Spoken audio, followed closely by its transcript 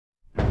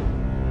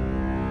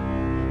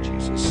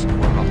priests were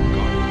of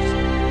God.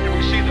 And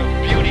we see the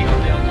beauty of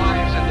their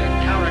lives and their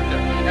character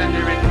and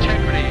their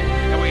integrity.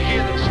 And we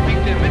hear them speak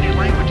their many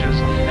languages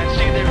and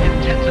see their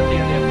intensity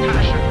and their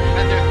passion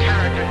and their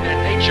character and their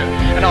nature.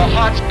 And our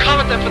hearts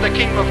covet them for the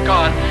kingdom of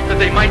God, that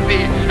they might be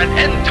an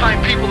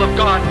end-time people of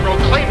God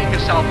proclaiming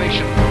his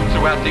salvation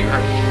throughout the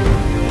earth.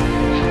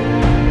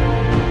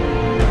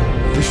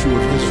 The issue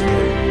of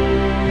history,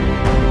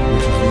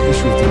 which is the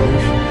issue of the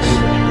nation, is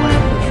the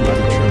issue of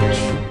the church.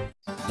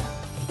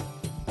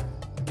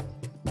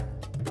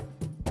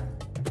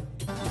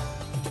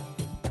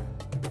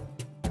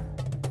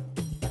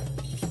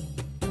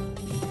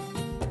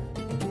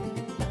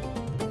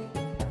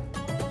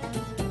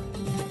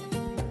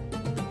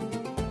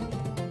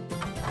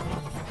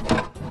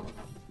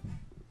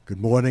 Good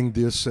morning,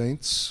 dear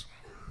saints.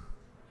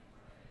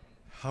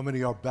 How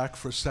many are back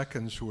for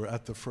seconds who were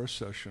at the first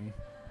session?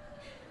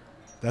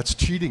 That's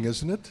cheating,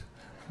 isn't it?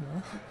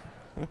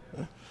 No?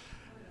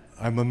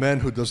 I'm a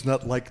man who does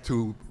not like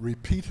to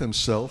repeat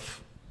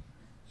himself,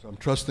 so I'm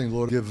trusting the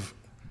Lord to give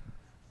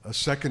a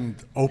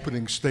second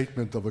opening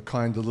statement of a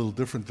kind a little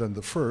different than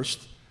the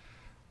first,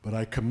 but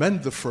I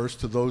commend the first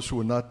to those who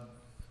are not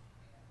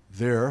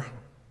there,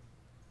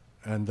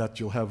 and that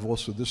you'll have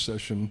also this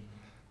session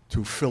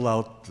to fill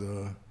out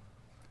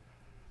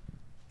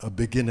a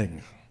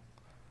beginning.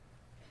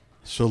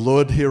 So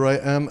Lord, here I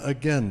am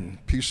again,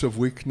 piece of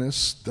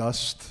weakness,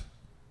 dust,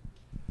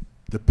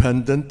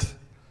 dependent,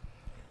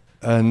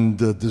 and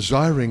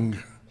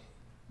desiring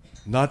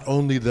not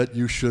only that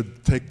you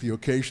should take the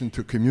occasion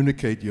to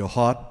communicate your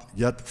heart,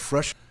 yet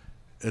fresh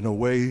in a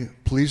way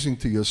pleasing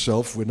to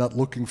yourself. We're not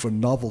looking for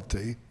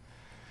novelty,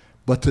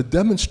 but to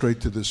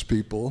demonstrate to this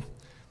people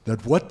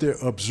that what they're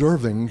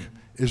observing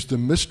is the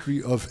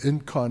mystery of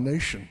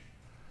incarnation,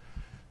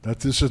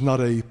 that this is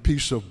not a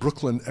piece of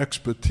Brooklyn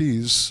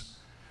expertise,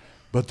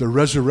 but the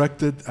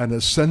resurrected and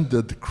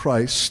ascended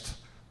Christ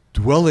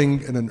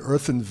dwelling in an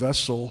earthen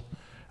vessel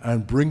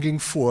and bringing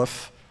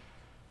forth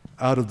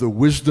out of the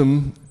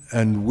wisdom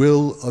and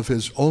will of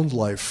his own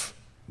life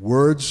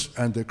words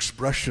and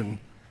expression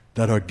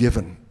that are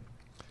given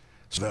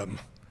to them,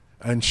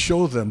 and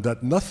show them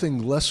that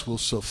nothing less will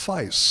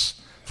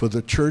suffice for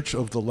the church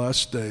of the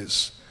last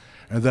days,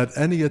 and that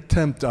any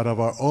attempt out of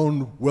our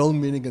own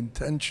well-meaning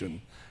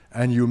intention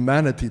and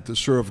humanity to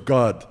serve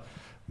God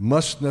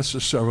must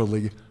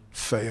necessarily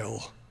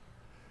fail.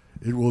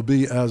 It will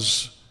be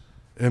as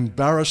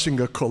embarrassing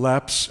a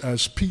collapse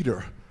as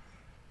Peter,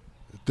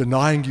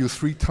 denying you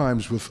 3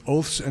 times with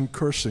oaths and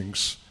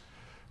cursings,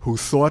 who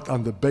thought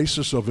on the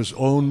basis of his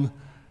own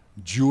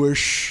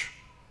Jewish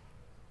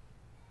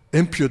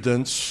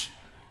impudence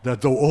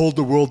that though all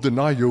the world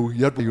deny you,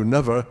 yet will you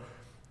never,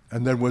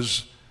 and then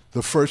was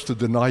the first to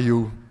deny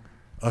you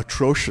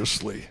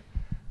atrociously,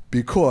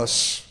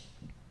 because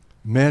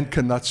man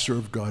cannot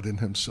serve God in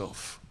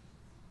himself.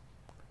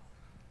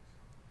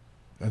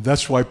 And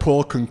that's why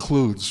Paul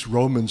concludes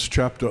Romans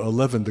chapter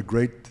 11, the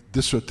great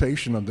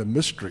dissertation on the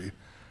mystery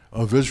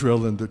of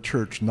Israel and the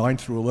church, 9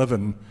 through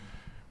 11,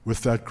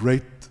 with that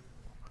great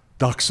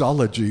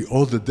doxology,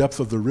 "Oh, the depth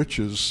of the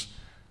riches,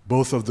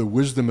 both of the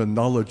wisdom and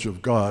knowledge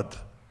of God.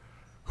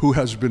 Who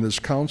has been his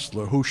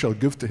counselor? Who shall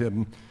give to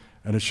him,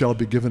 and it shall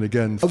be given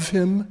again? Of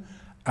him,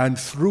 and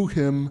through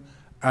him,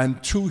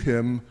 and to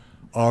him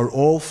are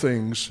all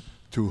things,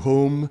 to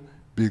whom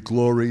be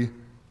glory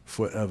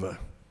forever."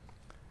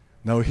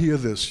 Now hear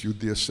this, you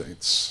dear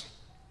saints.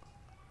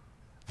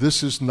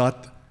 This is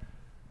not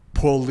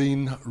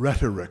Pauline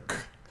rhetoric.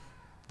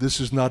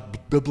 This is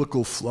not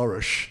biblical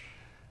flourish.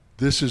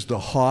 This is the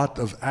heart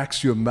of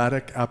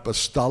axiomatic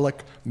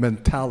apostolic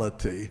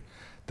mentality,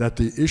 that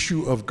the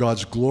issue of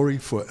God's glory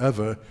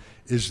forever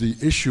is the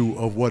issue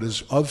of what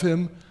is of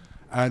him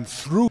and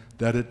through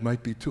that it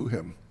might be to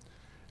him.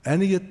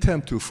 Any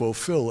attempt to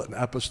fulfill an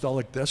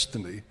apostolic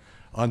destiny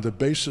on the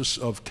basis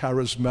of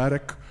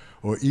charismatic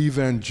or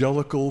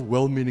evangelical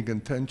well-meaning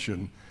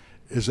intention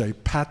is a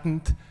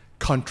patent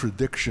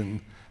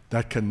contradiction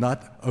that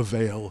cannot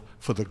avail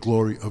for the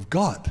glory of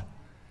God.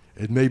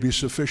 It may be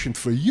sufficient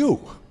for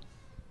you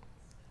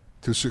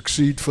to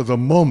succeed for the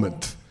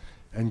moment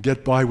and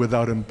get by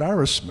without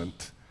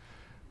embarrassment,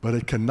 but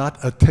it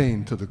cannot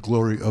attain to the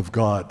glory of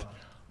God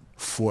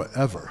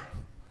forever.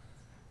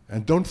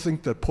 And don't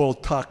think that Paul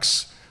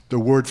tucks the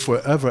word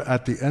forever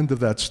at the end of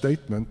that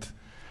statement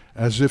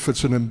as if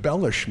it's an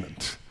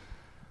embellishment.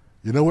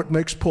 You know what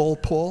makes Paul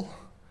Paul?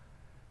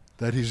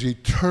 That he's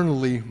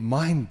eternally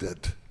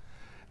minded,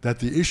 that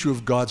the issue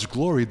of God's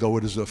glory, though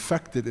it is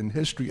affected in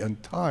history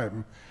and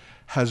time,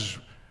 has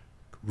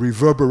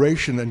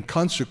reverberation and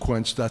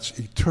consequence that's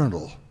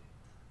eternal,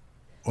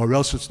 or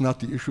else it's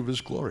not the issue of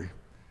his glory.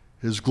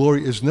 His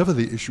glory is never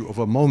the issue of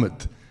a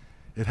moment.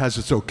 It has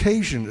its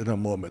occasion in a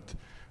moment,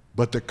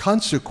 but the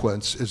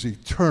consequence is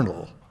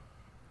eternal.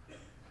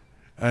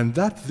 And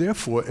that,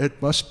 therefore,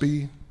 it must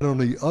be not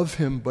only of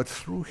him, but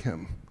through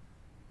him.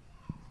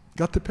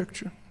 Got the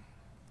picture?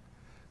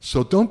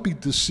 So don't be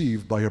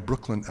deceived by a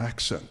Brooklyn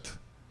accent,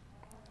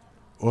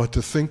 or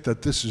to think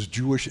that this is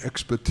Jewish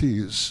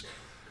expertise,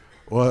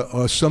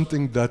 or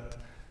something that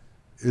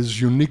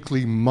is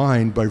uniquely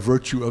mine by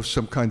virtue of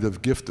some kind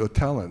of gift or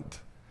talent.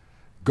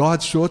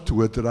 God saw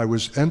to it that I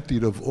was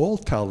emptied of all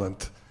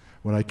talent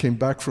when I came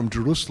back from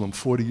Jerusalem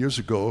 40 years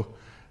ago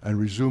and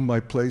resumed my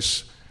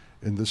place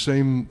in the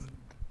same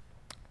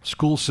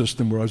school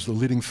system where I was the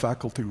leading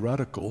faculty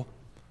radical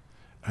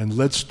and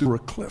led students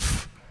to a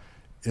cliff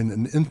in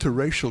an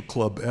interracial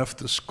club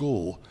after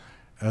school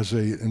as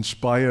an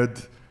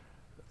inspired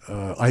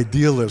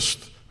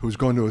idealist who's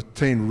going to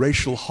attain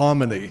racial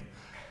harmony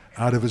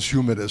out of his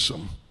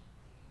humanism.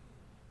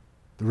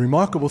 The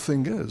remarkable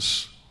thing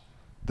is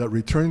that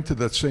returning to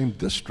that same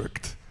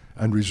district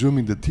and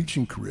resuming the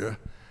teaching career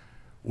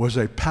was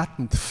a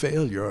patent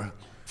failure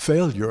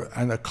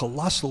and a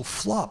colossal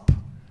flop.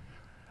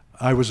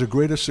 I was a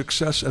greater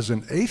success as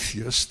an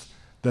atheist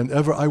than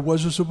ever I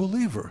was as a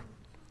believer.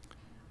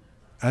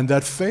 And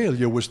that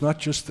failure was not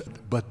just,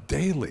 but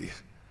daily.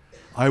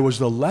 I was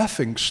the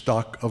laughing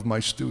stock of my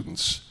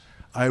students.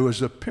 I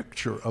was a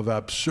picture of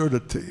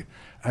absurdity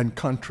and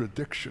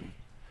contradiction,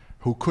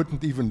 who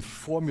couldn't even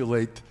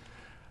formulate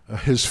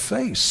his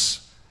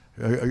face.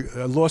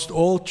 I lost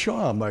all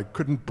charm. I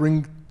couldn't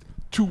bring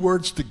two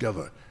words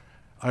together.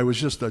 I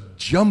was just a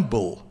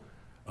jumble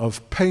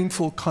of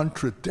painful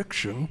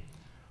contradiction,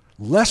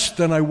 less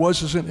than I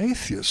was as an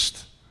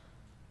atheist.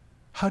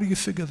 How do you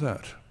figure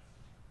that?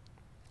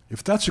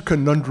 If that's a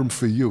conundrum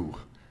for you,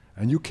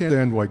 and you can't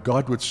understand why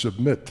God would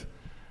submit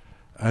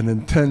an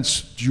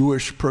intense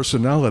Jewish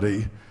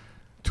personality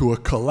to a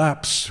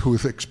collapse who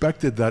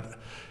expected that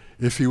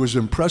if he was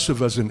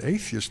impressive as an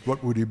atheist,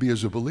 what would he be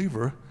as a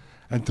believer?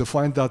 And to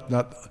find out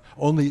not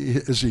only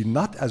is he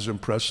not as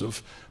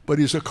impressive, but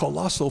he's a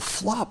colossal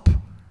flop.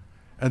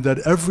 And that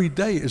every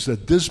day is a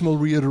dismal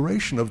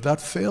reiteration of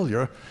that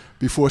failure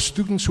before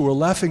students who are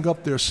laughing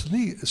up their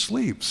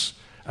sleeves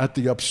at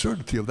the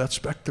absurdity of that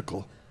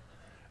spectacle.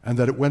 And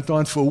that it went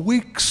on for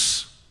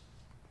weeks,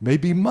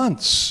 maybe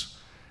months,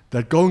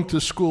 that going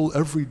to school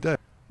every day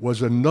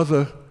was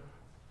another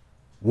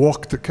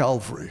walk to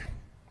Calvary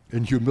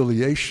in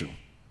humiliation.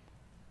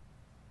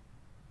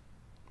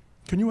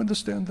 Can you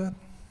understand that?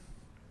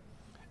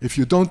 If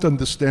you don't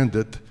understand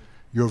it,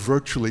 you're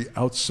virtually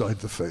outside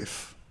the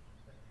faith.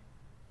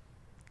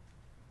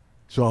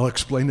 So I'll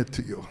explain it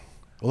to you.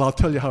 Well, I'll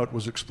tell you how it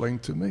was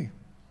explained to me.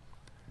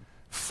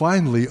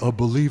 Finally, a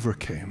believer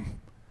came.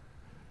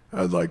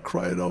 And I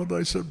cried out and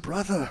I said,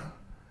 "Brother,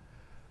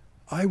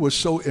 I was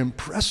so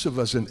impressive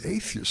as an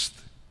atheist.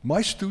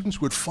 My students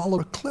would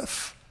follow a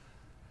cliff.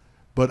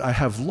 But I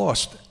have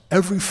lost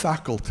every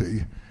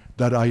faculty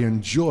that I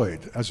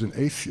enjoyed as an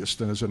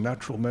atheist and as a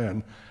natural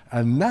man.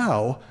 And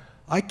now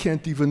I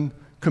can't even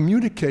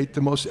communicate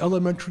the most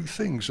elementary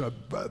things.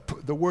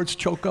 The words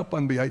choke up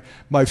on me.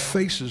 My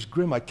face is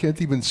grim. I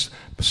can't even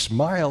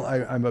smile.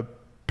 I'm a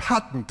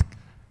patent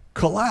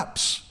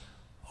collapse."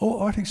 "Oh,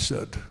 Artie,"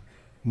 said,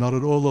 not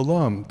at all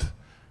alarmed,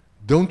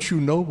 "don't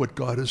you know what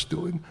God is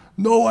doing?"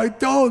 "No, I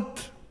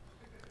don't."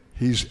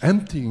 "He's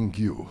emptying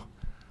you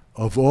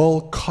of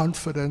all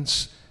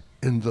confidence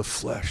in the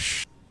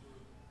flesh."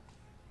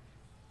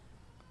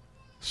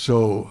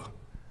 So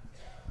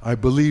I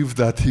believe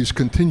that he's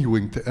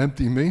continuing to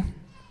empty me.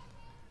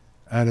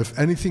 And if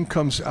anything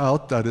comes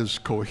out that is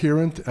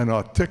coherent and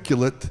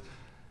articulate,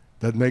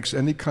 that makes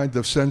any kind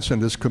of sense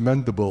and is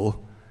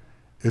commendable,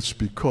 it's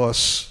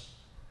because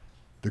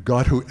the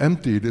God who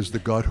emptied is the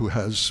God who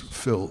has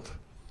filled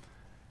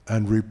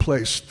and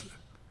replaced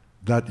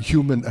that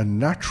human and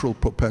natural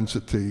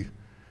propensity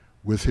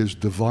with his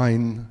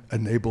divine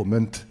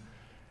enablement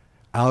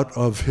out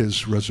of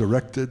his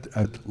resurrected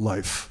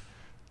life,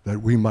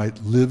 that we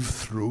might live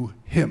through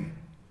him.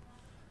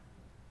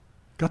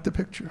 Got the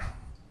picture?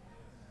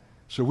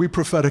 So we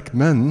prophetic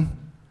men,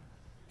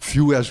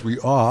 few as we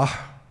are,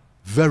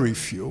 very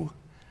few,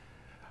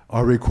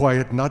 are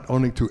required not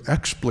only to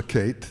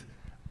explicate,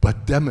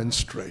 but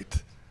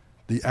demonstrate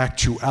the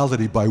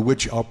actuality by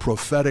which our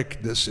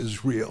propheticness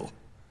is real,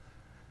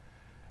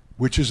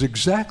 which is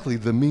exactly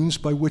the means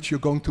by which you're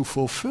going to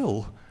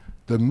fulfill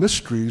the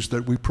mysteries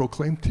that we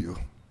proclaim to you.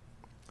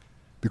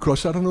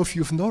 Because I don't know if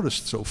you've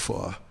noticed so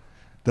far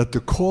that the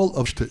call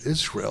to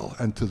Israel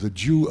and to the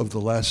Jew of the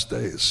last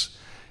days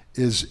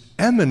is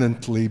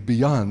eminently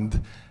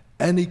beyond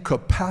any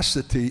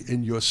capacity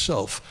in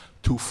yourself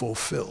to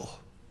fulfill.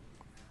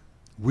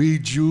 We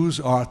Jews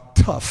are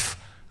tough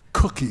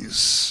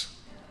cookies.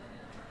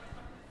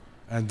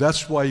 And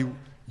that's why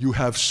you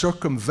have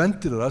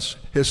circumvented us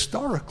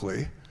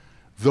historically,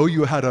 though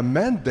you had a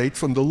mandate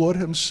from the Lord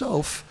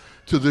himself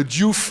to the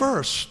Jew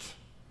first.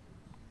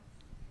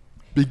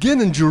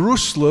 Begin in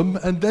Jerusalem,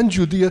 and then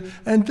Judea,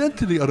 and then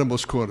to the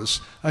uttermost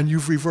corners. And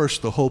you've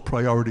reversed the whole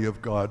priority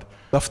of God,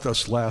 left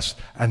us last,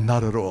 and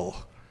not at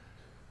all.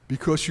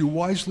 Because you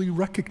wisely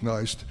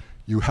recognized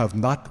you have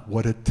not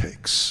what it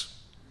takes.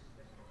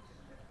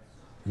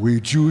 We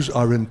Jews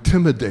are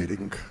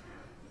intimidating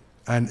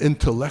and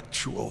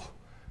intellectual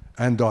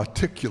and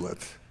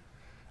articulate.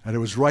 And it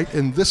was right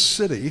in this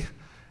city,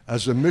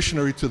 as a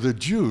missionary to the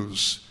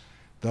Jews,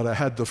 that I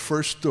had the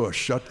first door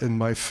shut in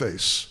my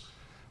face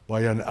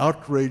by an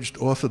outraged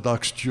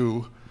Orthodox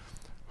Jew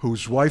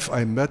whose wife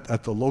I met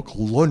at the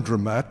local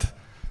laundromat,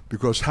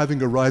 because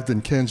having arrived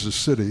in Kansas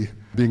City,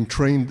 being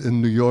trained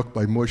in New York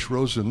by Moshe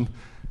Rosen,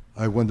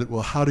 I wondered,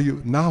 well,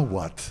 now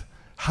what?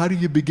 How do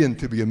you begin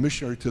to be a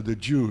missionary to the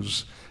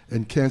Jews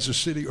in Kansas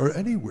City or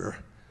anywhere?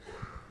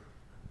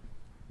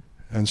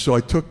 And so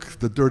I took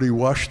the dirty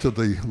wash to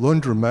the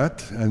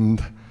laundromat, and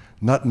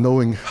not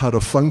knowing how to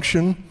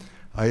function,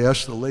 I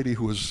asked the lady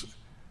who was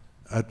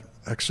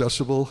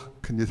accessible,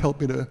 can you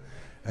help me to?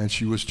 And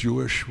she was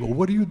Jewish. Well,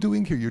 what are you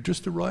doing here? You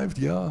just arrived?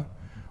 Yeah.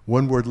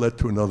 One word led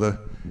to another.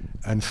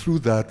 And through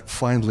that,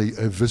 finally,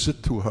 a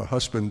visit to her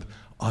husband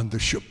on the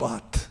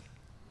Shabbat.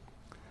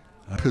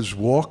 His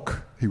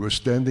walk, he was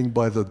standing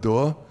by the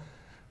door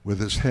with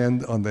his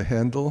hand on the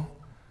handle,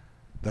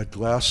 that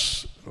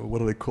glass, what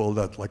do they call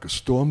that, like a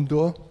storm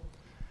door?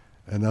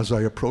 And as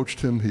I approached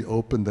him, he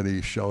opened and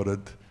he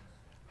shouted,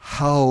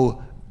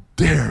 "How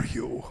dare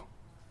you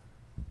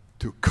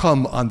to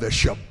come on the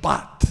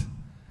Shabbat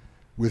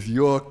with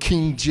your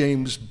King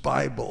James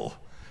Bible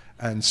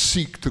and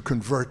seek to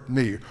convert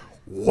me?"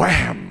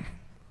 Wham!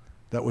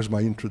 That was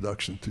my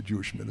introduction to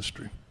Jewish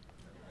ministry.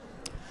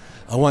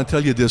 I want to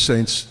tell you, dear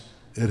saints,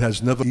 it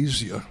has never been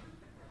easier,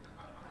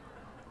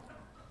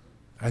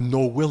 and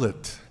nor will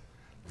it.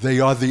 They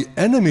are the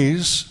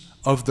enemies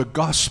of the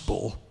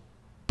gospel,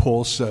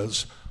 Paul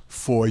says,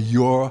 for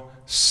your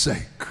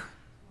sake.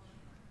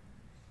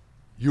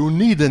 You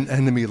need an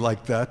enemy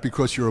like that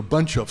because you're a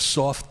bunch of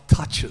soft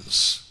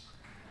touches.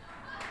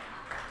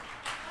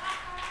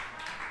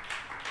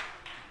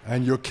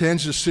 And your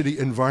Kansas City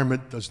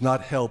environment does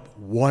not help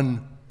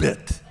one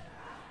bit.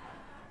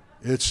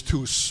 It's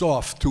too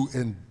soft, too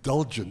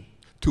indulgent,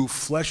 too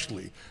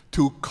fleshly,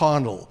 too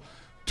carnal,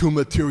 too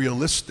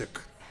materialistic.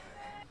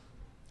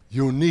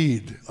 You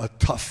need a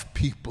tough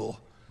people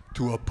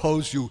to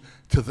oppose you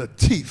to the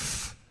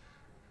teeth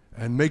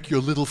and make your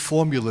little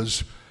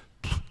formulas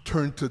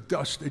turn to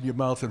dust in your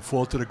mouth and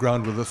fall to the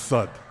ground with a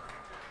thud.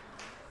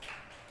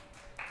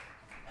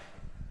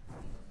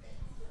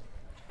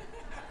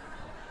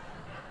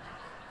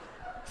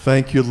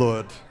 Thank you,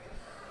 Lord,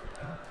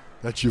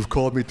 that you've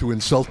called me to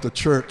insult the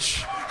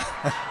church.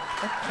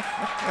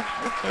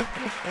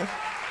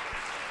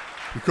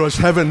 Because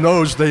heaven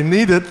knows they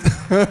need it.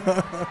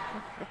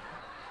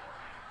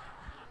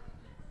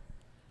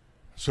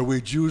 So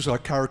we Jews are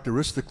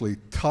characteristically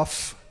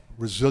tough,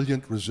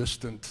 resilient,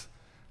 resistant,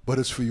 but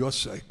it's for your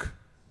sake.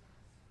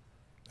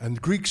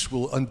 And Greeks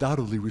will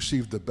undoubtedly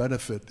receive the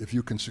benefit if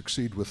you can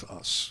succeed with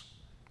us.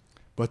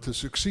 But to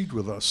succeed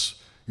with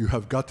us, you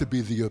have got to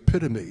be the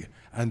epitome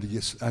and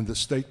the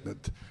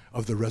statement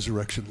of the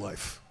resurrection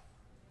life.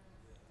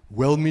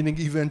 Well-meaning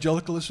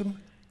evangelicalism?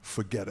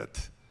 Forget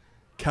it.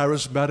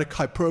 Charismatic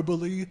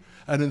hyperbole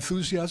and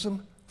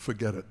enthusiasm?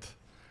 Forget it.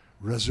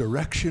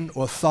 Resurrection,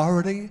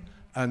 authority,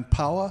 and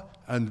power,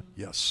 and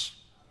yes.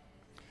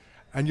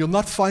 And you'll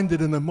not find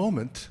it in a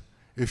moment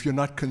if you're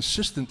not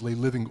consistently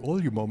living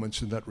all your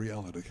moments in that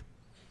reality.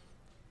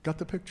 Got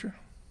the picture?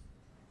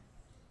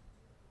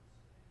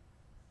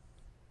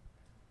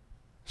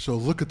 So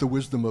look at the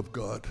wisdom of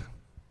God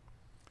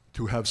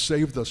to have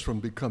saved us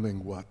from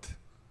becoming what?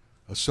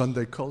 A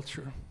Sunday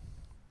culture?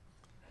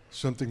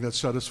 Something that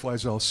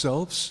satisfies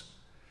ourselves?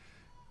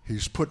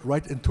 He's put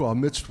right into our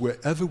midst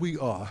wherever we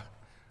are.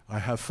 I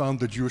have found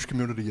the Jewish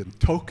community in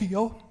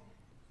Tokyo.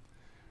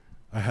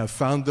 I have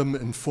found them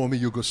in former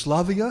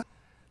Yugoslavia.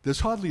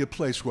 There's hardly a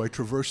place where I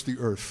traverse the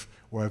earth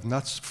where I've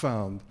not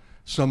found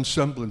some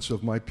semblance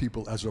of my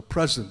people as a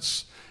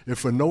presence, if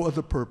for no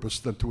other purpose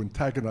than to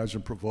antagonize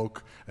and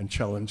provoke and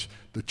challenge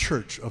the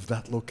church of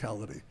that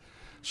locality.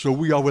 So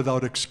we are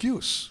without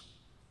excuse.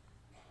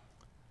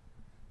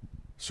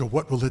 So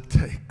what will it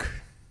take?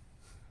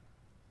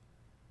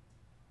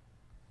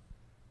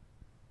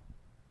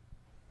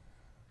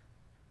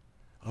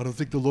 I don't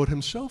think the Lord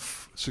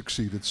himself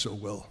succeeded so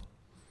well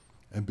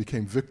and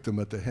became victim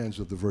at the hands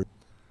of the very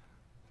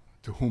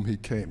to whom he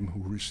came,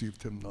 who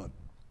received him not.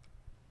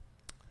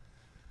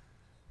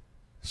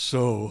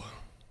 So,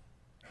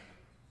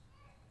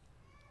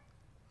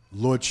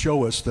 Lord,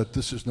 show us that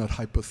this is not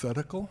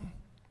hypothetical,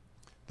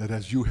 that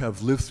as you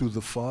have lived through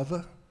the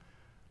Father,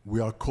 we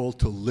are called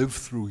to live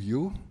through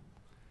you,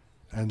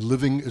 and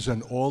living is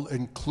an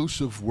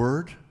all-inclusive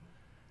word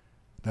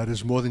that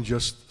is more than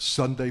just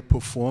Sunday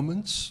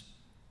performance,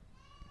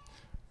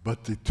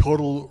 but the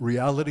total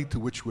reality to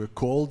which we're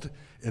called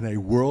in a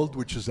world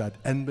which is at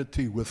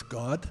enmity with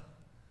God,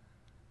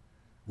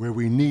 where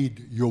we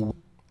need your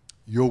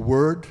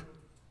word,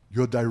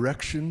 your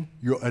direction,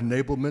 your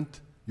enablement,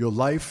 your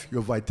life,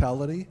 your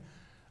vitality,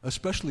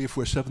 especially if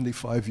we're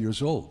 75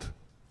 years old,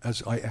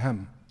 as I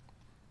am.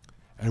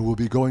 And we'll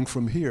be going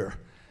from here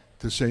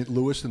to St.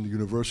 Louis and the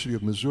University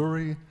of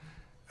Missouri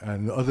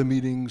and other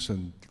meetings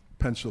in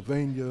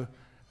Pennsylvania,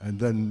 and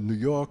then New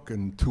York,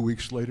 and 2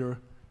 weeks later,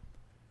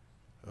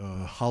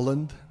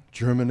 Holland,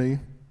 Germany,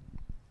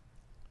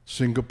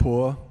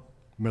 Singapore,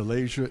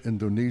 Malaysia,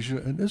 Indonesia,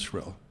 and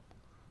Israel.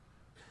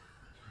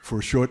 For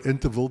a short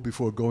interval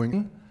before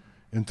going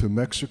into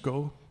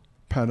Mexico,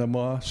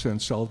 Panama, San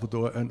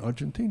Salvador, and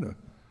Argentina.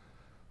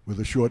 with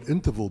a short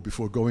interval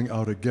before going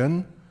out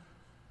again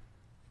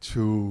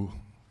to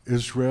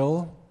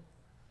Israel,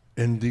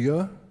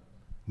 India,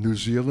 New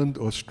Zealand,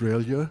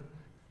 Australia,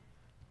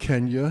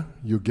 Kenya,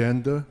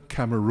 Uganda,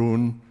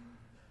 Cameroon,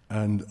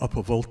 and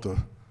Upper Volta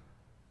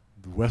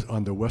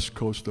on the west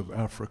coast of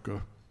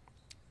Africa.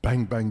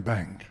 Bang, bang,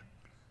 bang.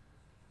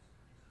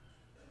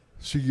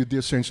 See, you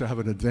dear saints, I have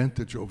an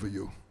advantage over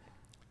you.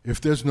 If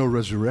there's no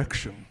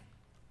resurrection,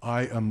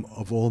 I am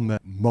of all men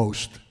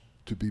most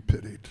to be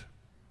pitied.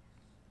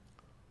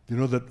 You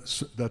know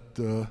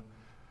that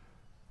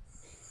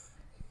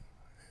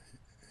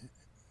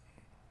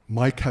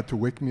Mike had to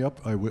wake me up.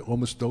 I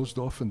almost dozed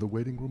off in the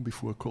waiting room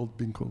before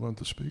being called on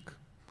to speak.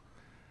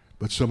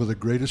 But some of the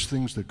greatest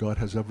things that God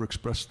has ever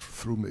expressed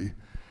through me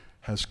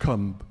has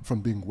come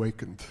from being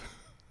wakened.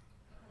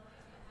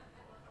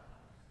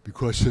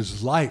 Because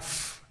his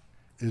life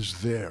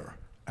is there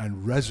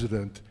and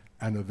resident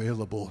and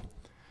available.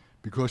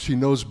 Because he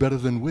knows better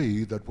than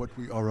we that what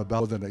we are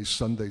about than a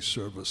Sunday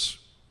service.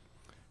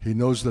 He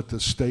knows that the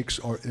stakes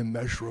are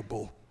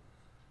immeasurable.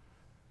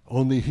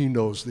 Only he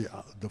knows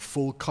the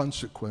full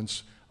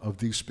consequence of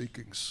these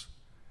speakings.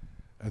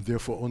 And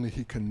therefore only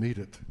he can meet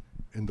it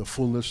in the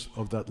fullness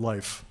of that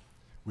life,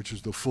 which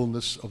is the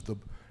fullness of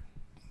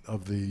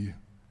the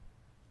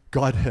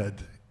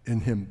Godhead in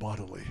him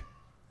bodily.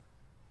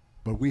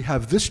 But we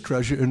have this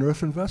treasure in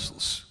earthen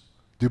vessels.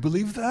 Do you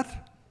believe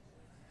that?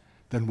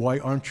 Then why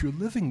aren't you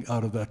living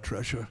out of that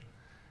treasure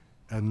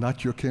and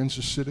not your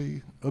Kansas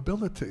City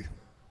ability?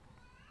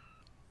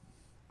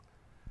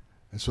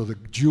 And so the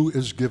Jew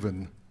is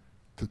given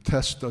to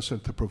test us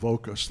and to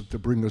provoke us, and to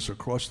bring us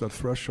across that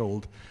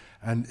threshold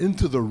and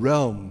into the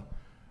realm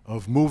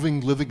of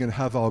moving, living, and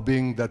have our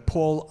being that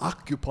Paul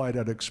occupied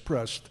and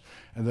expressed,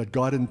 and that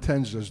God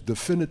intends as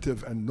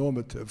definitive and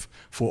normative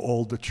for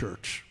all the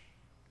church.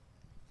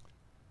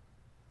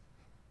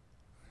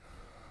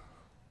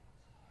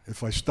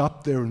 If I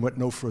stopped there and went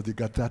no further, you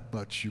got that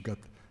much, you've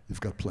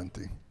got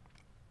plenty.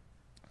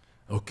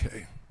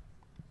 Okay.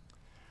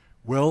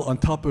 Well, on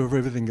top of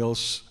everything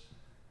else,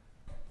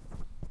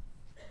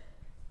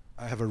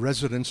 I have a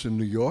residence in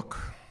New York.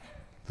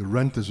 The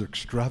rent is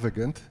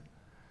extravagant,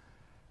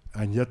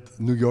 and yet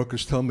New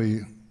Yorkers tell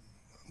me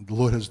the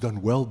Lord has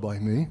done well by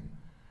me,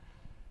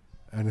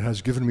 and it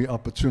has given me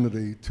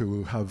opportunity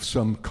to have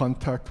some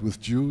contact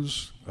with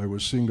Jews. I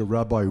was seeing a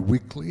rabbi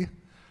weekly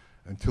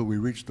until we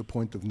reached the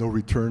point of no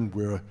return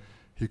where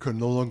he could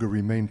no longer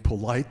remain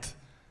polite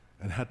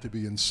and had to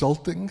be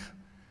insulting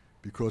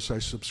because I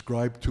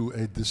subscribed to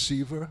a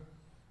deceiver,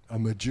 a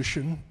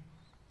magician,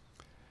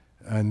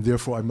 and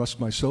therefore I must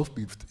myself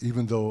be,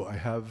 even though I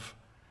have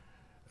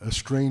a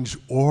strange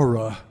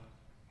aura,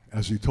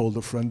 as he told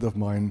a friend of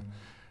mine,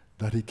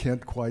 that he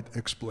can't quite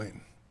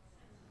explain,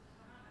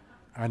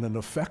 and an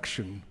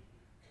affection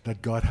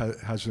that God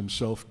has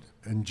himself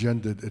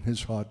engendered in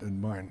his heart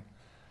and mind.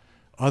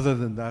 Other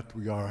than that,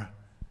 we are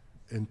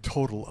in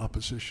total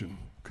opposition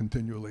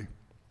continually.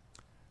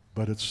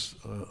 But it's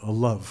a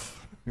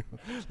love.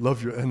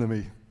 Love your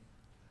enemy.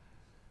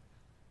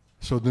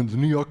 So the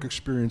New York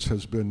experience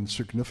has been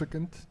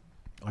significant.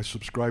 I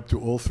subscribe to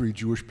all 3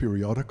 Jewish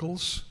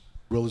periodicals,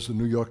 as well as the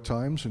New York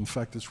Times. In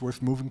fact, it's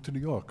worth moving to New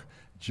York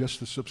just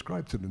to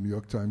subscribe to the New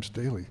York Times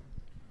daily.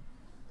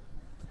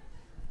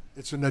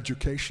 It's an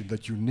education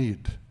that you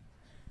need.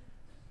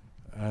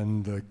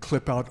 And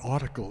clip out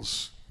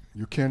articles.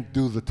 You can't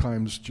do the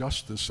Times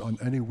justice on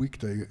any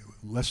weekday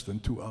less than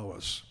 2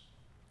 hours.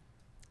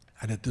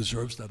 And it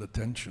deserves that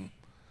attention.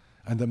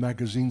 And the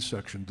magazine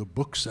section, the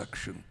book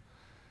section,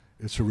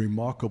 it's a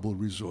remarkable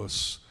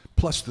resource,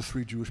 plus the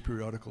 3 Jewish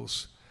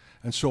periodicals.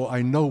 And so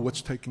I know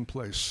what's taking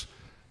place.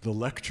 The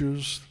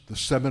lectures, the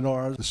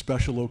seminars, the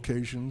special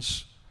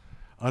occasions.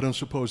 I don't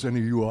suppose any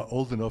of you are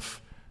old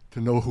enough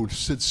to know who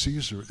Sid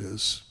Caesar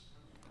is.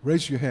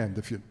 Raise your hand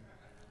if you,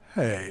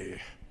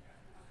 hey.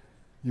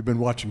 You've been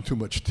watching too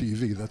much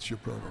TV, that's your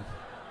problem.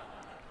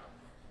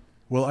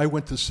 Well, I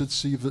went to Sid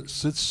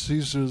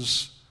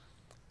Caesar's,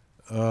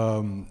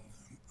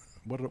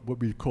 what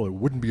would we call it? It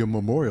wouldn't be a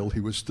memorial, he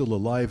was still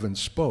alive and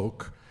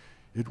spoke.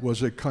 It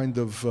was a kind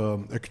of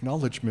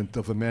acknowledgement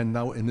of a man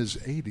now in his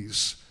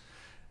 80s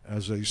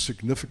as a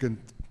significant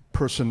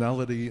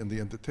personality in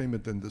the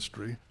entertainment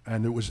industry,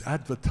 and it was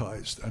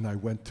advertised, and I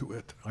went to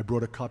it. I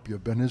brought a copy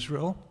of Ben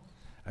Israel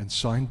and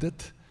signed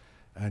it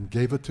and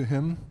gave it to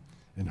him,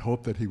 in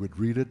hope that he would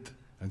read it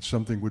and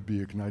something would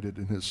be ignited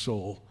in his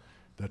soul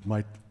that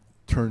might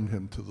turn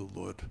him to the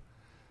Lord.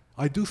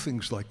 I do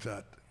things like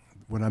that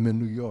when I'm in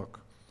New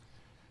York.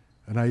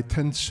 And I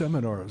attend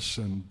seminars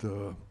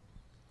and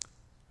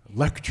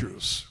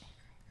lectures.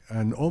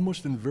 And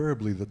almost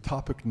invariably, the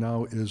topic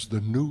now is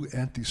the new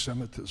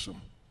anti-Semitism.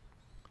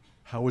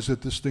 How is it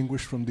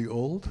distinguished from the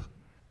old?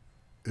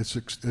 It's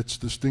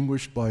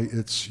distinguished by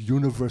its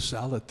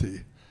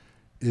universality.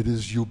 It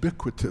is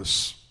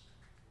ubiquitous.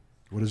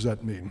 What does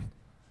that mean?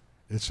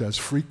 It's as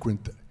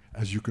frequent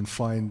as you can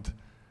find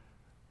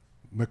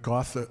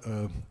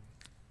MacArthur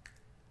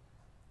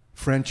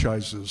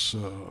franchises,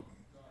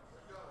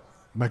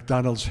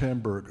 McDonald's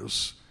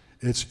hamburgers.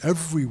 It's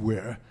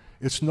everywhere.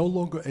 It's no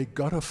longer a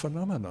gutter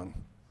phenomenon.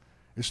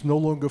 It's no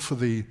longer for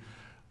the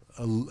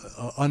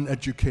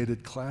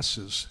uneducated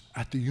classes.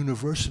 At the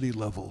university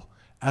level,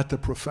 at the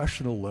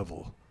professional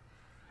level,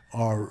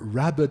 are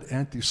rabid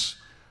antis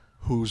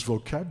whose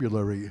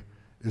vocabulary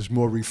is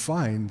more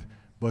refined,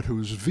 but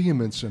whose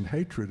vehemence and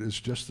hatred is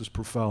just as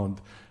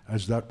profound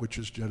as that which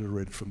is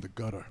generated from the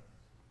gutter.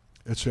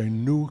 It's a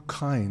new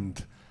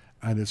kind,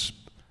 and it's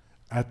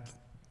at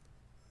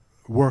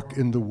work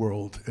in the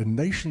world, in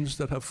nations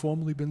that have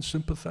formerly been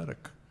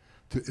sympathetic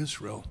to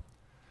Israel.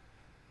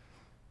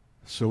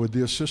 So a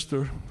dear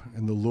sister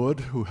in the Lord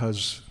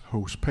whose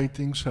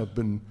paintings have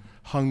been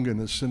hung in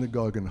a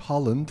synagogue in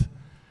Holland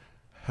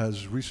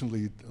has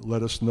recently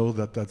let us know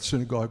that that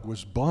synagogue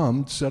was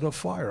bombed, set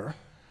afire,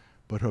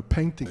 but her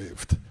painting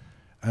saved.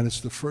 And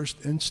it's the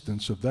first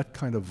instance of that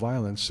kind of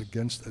violence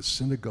against a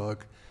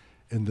synagogue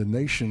in the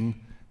nation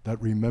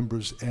that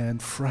remembers Anne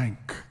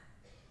Frank,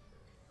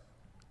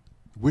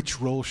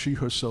 which role she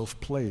herself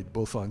played,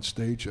 both on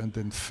stage and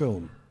in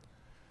film.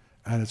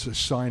 And it's a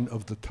sign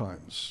of the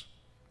times.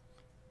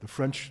 The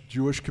French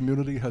Jewish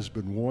community has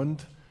been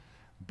warned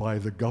by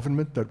the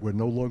government that we're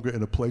no longer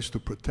in a place to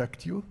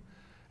protect you.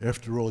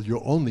 After all,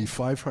 you're only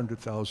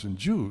 500,000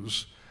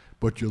 Jews,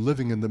 but you're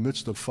living in the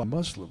midst of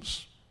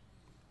Muslims.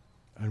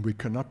 And we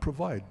cannot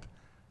provide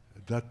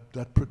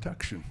that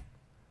protection.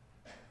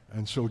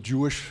 And so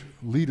Jewish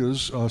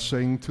leaders are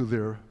saying to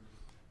their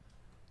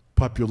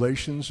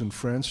populations in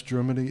France,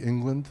 Germany,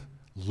 England,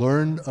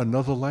 learn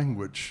another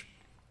language.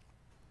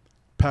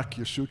 Pack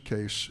your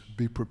suitcase,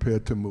 be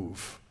prepared to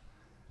move.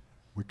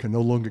 We can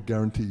no longer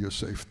guarantee your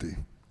safety.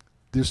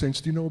 Dear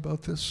saints, do you know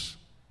about this?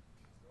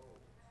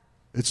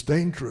 It's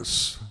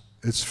dangerous,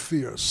 it's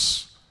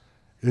fierce,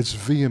 it's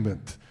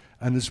vehement,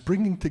 and it's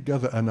bringing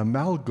together an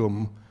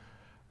amalgam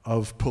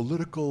of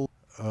political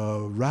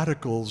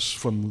radicals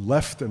from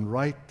left and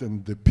right,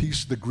 and the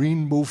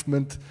green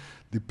movement,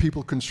 the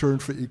people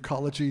concerned for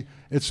ecology.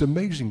 It's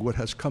amazing what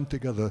has come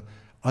together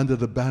under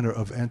the banner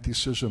of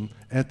anti-Semitism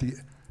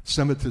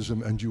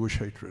and Jewish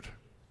hatred.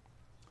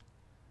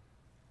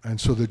 And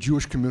so the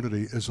Jewish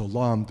community is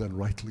alarmed, and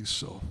rightly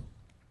so.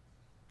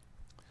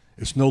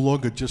 It's no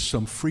longer just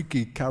some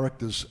freaky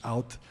characters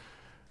out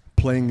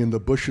playing in the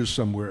bushes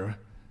somewhere,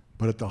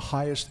 but at the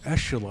highest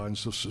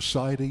echelons of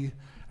society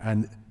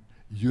and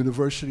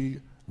university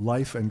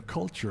life and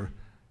culture,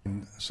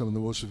 in some of the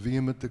most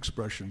vehement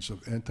expressions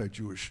of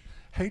anti-Jewish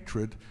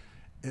hatred,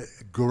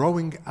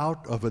 growing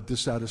out of a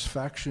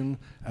dissatisfaction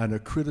and a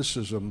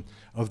criticism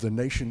of the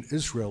nation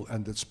Israel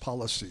and its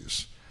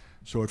policies.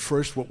 So at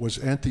first what was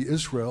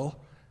anti-Israel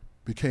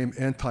became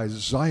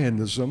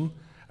anti-Zionism,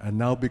 and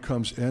now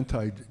becomes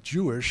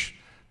anti-Jewish,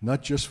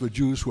 not just for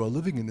Jews who are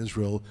living in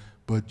Israel,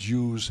 but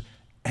Jews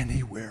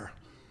anywhere.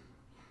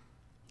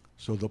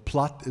 So the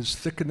plot is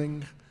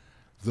thickening,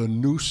 the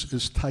noose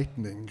is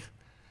tightening,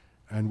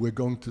 and we're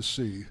going to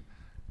see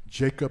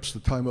Jacob's, the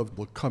time of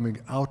coming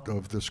out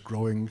of this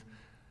growing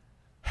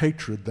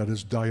hatred that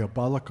is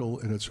diabolical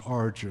in its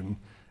origin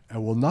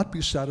and will not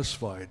be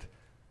satisfied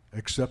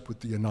except with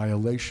the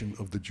annihilation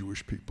of the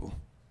Jewish people.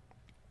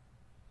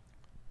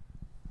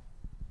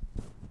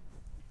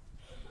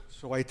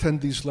 So I attend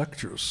these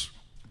lectures,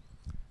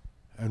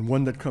 and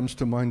one that comes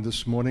to mind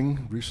this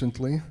morning,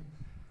 recently,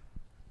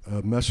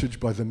 a message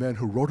by the man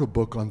who wrote a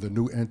book on the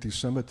new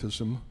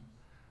anti-Semitism,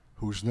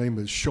 whose name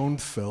is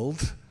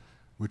Schoenfeld,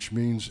 which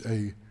means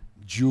a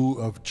Jew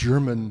of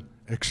German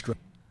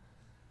extraction.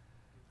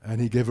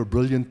 And he gave a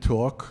brilliant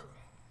talk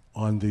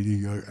on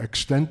the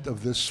extent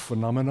of this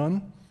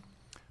phenomenon,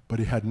 but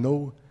he had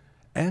no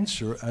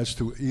answer as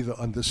to either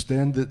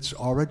understand its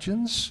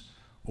origins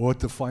or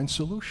to find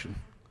solution.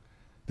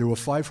 There were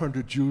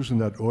 500 Jews in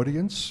that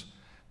audience.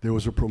 There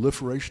was a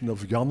proliferation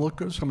of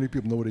yarmulkes. How many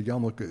people know what a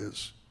yarmulke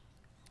is?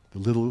 The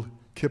little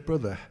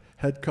kippah, the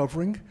head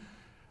covering.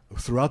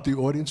 Throughout the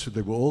audience,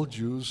 they were all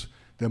Jews.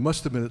 There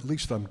must have been at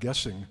least, I'm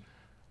guessing,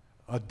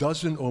 a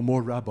dozen or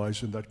more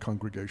rabbis in that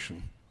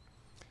congregation.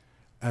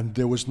 And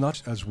there was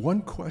not as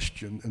one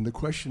question in the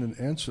question and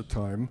answer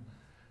time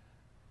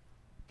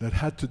that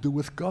had to do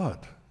with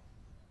God.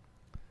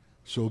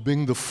 So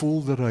being the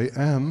fool that I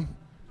am,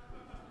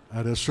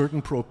 at a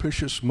certain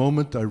propitious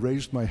moment, I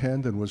raised my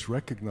hand and was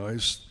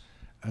recognized,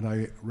 and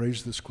I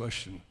raised this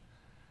question.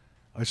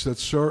 I said,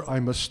 "Sir,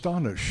 I'm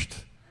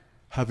astonished,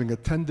 having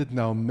attended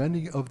now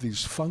many of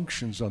these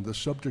functions on the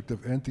subject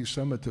of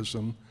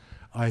anti-Semitism,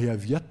 I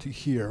have yet to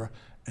hear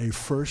a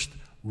first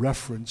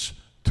reference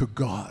to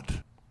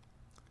God.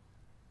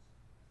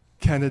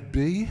 Can it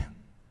be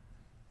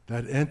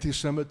that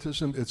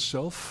anti-Semitism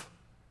itself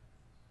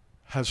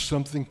has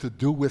something to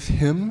do with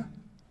him?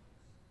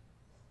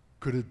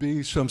 Could it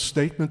be some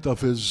statement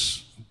of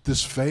his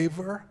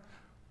disfavor,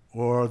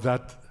 or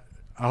that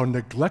our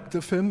neglect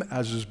of him,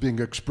 as is being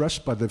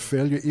expressed by the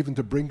failure even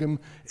to bring him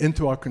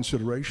into our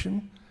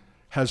consideration,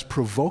 has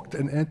provoked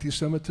an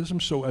anti-Semitism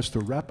so as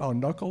to wrap our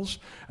knuckles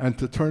and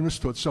to turn us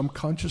towards some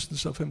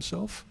consciousness of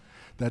himself?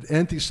 That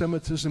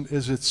anti-Semitism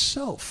is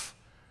itself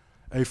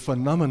a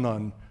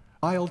phenomenon,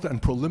 mild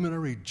and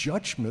preliminary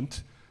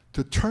judgment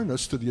to turn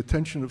us to the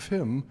attention of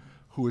him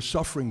who is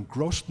suffering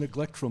gross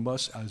neglect from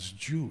us as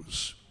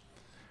Jews.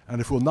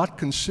 And if we'll not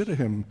consider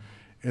him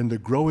in the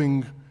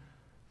growing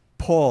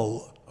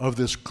pall of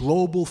this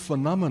global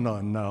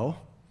phenomenon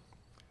now,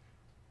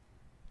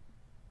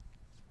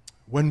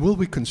 when will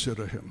we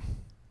consider him?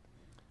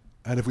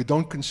 And if we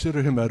don't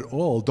consider him at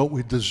all, don't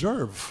we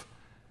deserve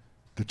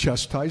the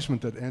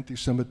chastisement that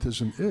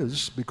anti-Semitism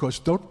is? Because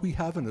don't we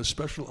have a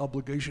special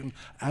obligation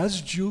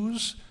as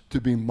Jews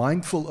to be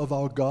mindful of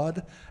our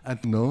God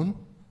and known?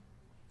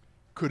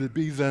 Could it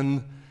be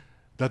then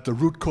that the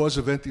root cause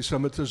of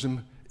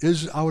anti-Semitism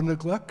is our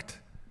neglect,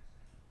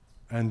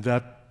 and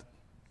that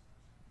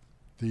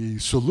the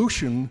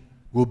solution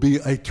will be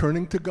a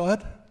turning to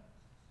God?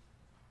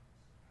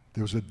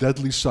 There was a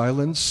deadly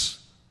silence.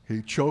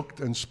 He choked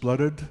and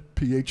spluttered,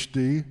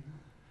 PhD,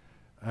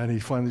 and he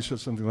finally said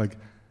something like,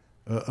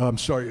 I'm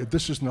sorry,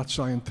 this is not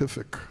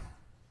scientific.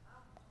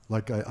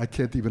 Like, I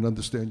can't even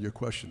understand your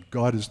question.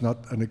 God is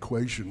not an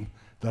equation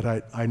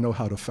that I know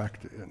how to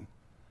factor in.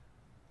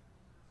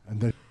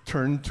 And then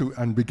turned to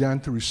and began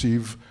to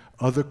receive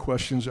other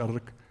questions out of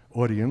the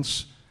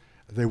audience.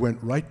 They went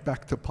right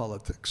back to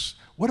politics.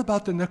 What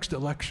about the next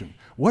election?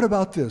 What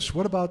about this?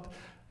 What about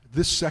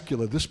this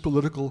secular, this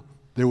political?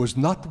 There was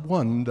not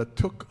one that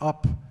took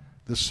up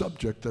the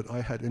subject that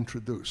I had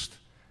introduced.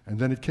 And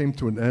then it came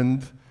to an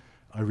end.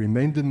 I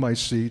remained in my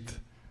seat.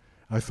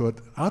 I thought,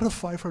 out of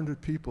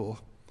 500 people,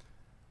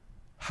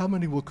 how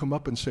many will come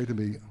up and say to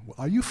me,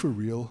 are you for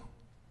real?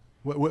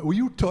 Were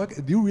you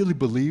talking? Do you really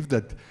believe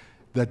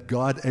that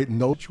God ain't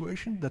no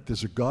situation, that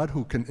there's a God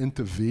who can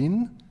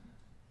intervene?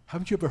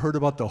 Haven't you ever heard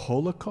about the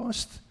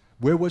Holocaust?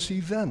 Where was he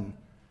then?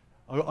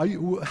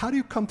 How do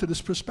you come to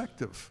this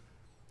perspective?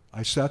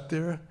 I sat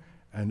there,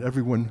 and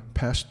everyone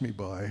passed me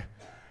by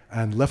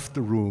and left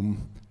the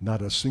room.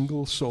 Not a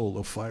single soul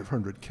of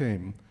 500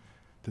 came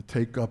to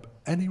take up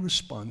any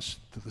response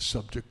to the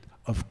subject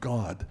of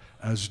God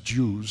as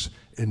Jews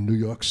in New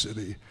York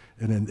City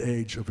in an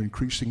age of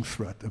increasing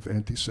threat of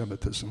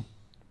anti-Semitism.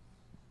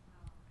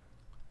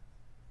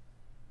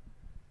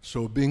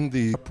 So being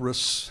the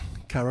prosperous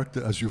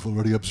character, as you've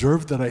already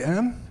observed that I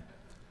am,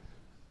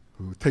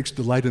 who takes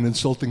delight in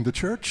insulting the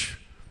church,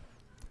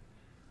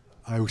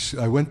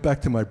 I went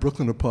back to my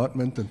Brooklyn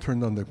apartment and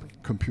turned on the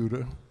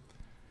computer,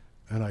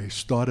 and I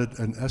started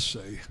an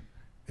essay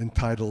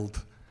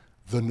entitled,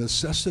 "The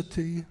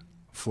Necessity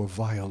for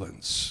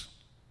Violence."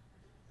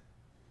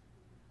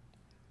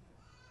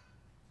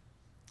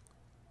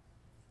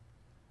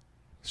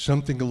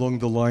 Something along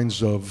the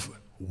lines of,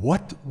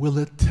 what will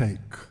it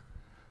take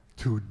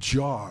to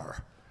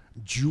jar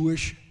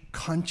Jewish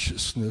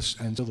consciousness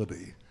and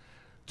ability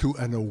to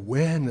an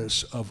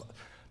awareness of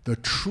the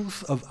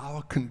truth of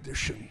our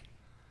condition,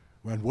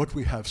 when what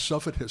we have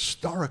suffered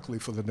historically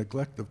for the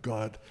neglect of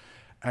God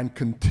and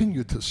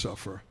continue to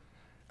suffer,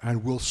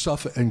 and will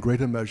suffer in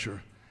greater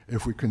measure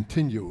if we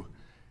continue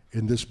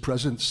in this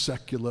present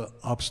secular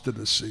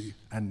obstinacy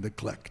and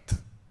neglect.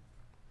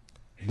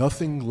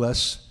 Nothing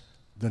less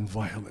than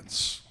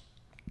violence.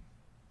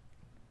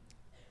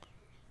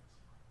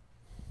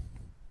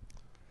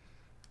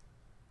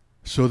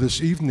 So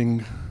this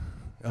evening,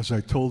 as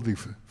I told the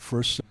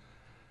first,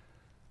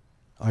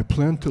 I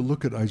plan to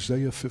look at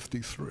Isaiah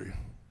 53.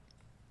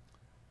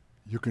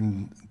 You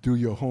can do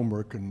your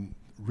homework and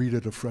read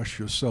it afresh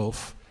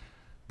yourself,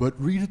 but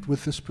read it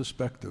with this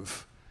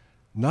perspective,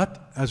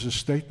 not as a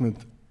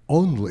statement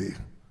only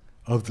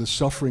of the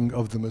suffering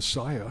of the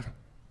Messiah,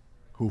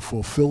 who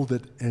fulfilled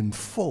it in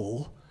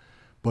full,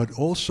 but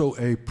also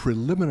a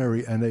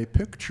preliminary and a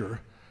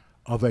picture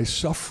of a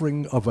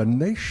suffering of a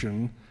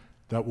nation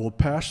that will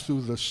pass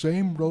through the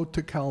same road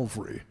to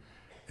Calvary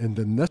in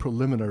the next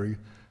preliminary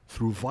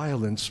through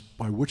violence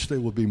by which they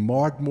will be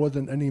marred more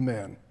than any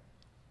man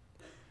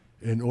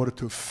in order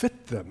to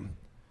fit them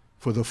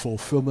for the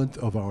fulfillment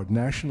of our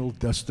national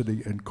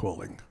destiny and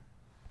calling,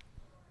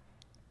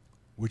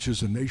 which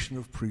is a nation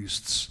of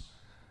priests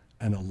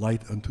and a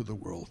light unto the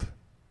world.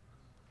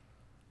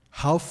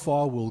 How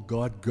far will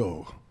God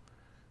go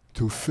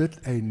to fit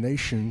a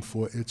nation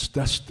for its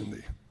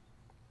destiny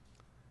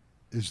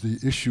is the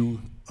issue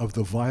of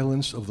the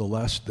violence of the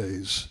last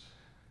days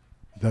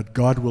that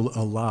God will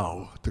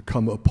allow to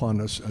come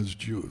upon us as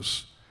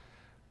Jews,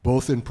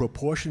 both in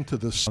proportion to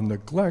the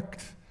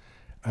neglect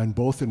and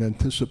both in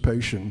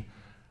anticipation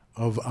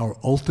of our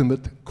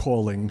ultimate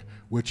calling,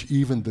 which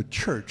even the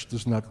church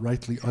does not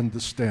rightly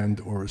understand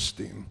or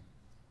esteem.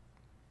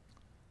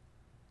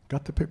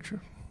 Got the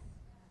picture?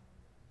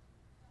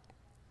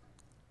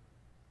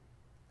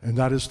 And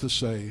that is to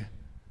say,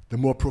 the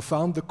more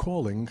profound the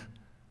calling,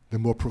 the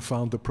more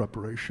profound the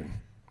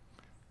preparation,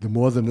 the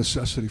more the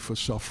necessity for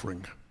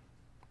suffering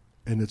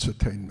in its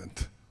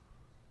attainment.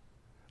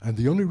 And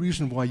the only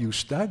reason why you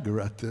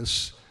stagger at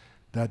this,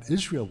 that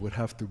Israel would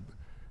have to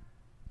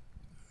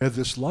bear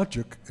this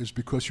logic, is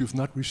because you've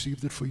not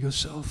received it for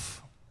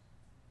yourself.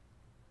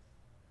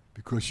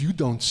 Because you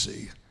don't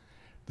see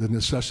the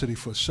necessity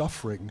for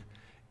suffering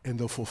in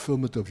the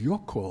fulfillment of your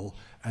call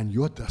and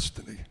your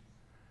destiny.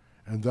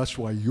 And that's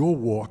why your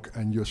walk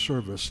and your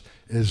service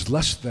is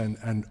less than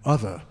and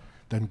other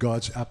than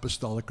God's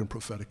apostolic and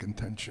prophetic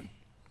intention.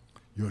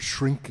 You're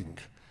shrinking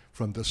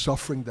from the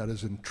suffering that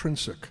is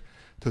intrinsic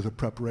to the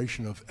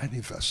preparation of any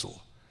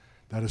vessel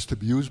that is to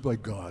be used by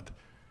God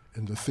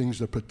in the things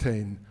that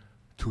pertain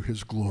to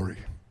his glory.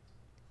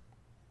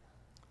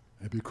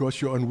 And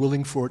because you're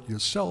unwilling for it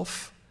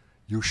yourself,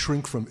 you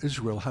shrink from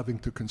Israel having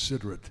to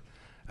consider it.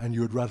 And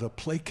you'd rather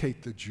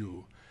placate the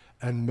Jew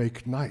and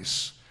make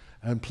nice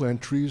and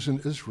plant trees in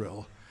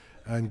Israel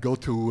and go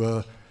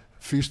to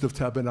Feast of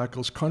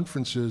Tabernacles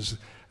conferences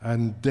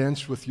and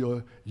dance with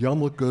your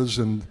yarmulkes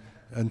and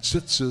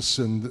tzitzis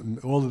and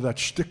all of that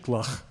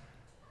shtiklach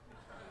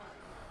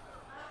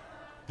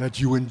that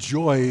you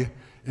enjoy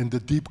in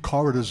the deep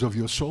corridors of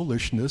your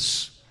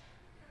soulishness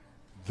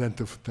than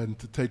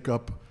to take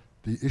up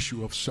the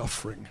issue of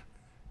suffering.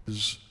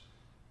 Is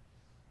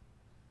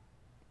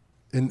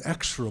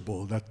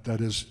inexorable, that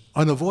is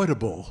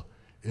unavoidable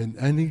in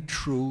any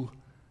true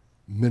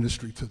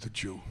ministry to the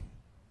Jew.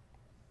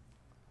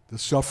 The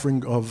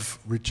suffering of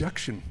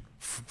rejection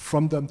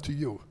from them to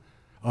you,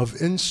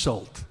 of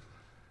insult,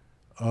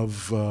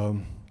 of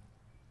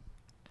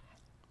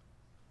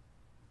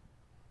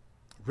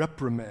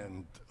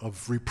reprimand,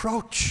 of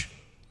reproach.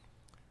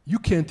 You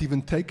can't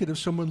even take it if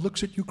someone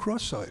looks at you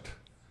cross-eyed.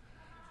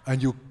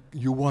 And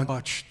you want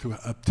much to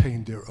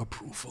obtain their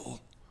approval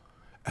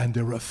and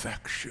their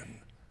affection.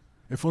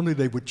 If only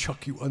they would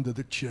chuck you under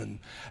the chin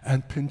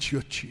and pinch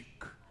your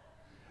cheek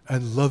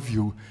and love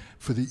you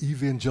for the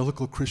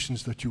evangelical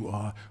Christians that you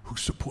are who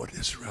support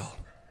Israel.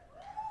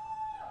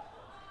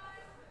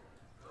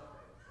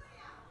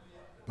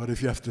 But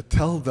if you have to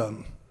tell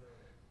them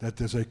that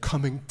there's a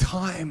coming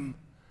time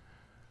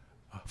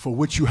for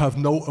which you have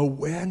no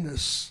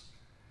awareness,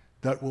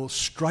 that will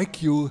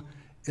strike you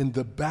in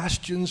the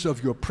bastions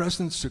of your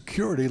present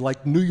security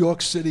like New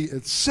York City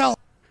itself,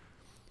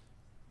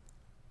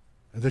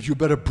 and that you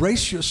better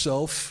brace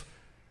yourself,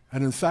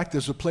 and in fact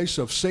there's a place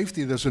of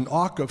safety, there's an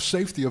ark of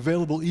safety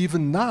available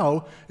even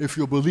now if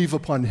you believe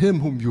upon him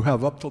whom you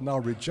have up till now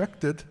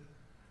rejected,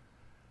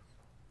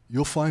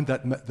 you'll find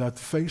that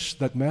face,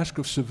 that mask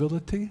of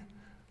civility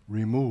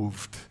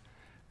removed,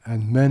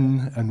 and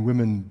men and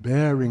women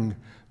baring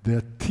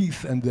their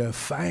teeth and their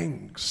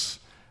fangs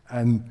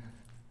and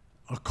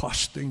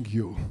accosting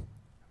you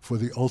for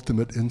the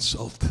ultimate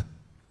insult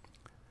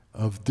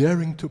of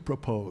daring to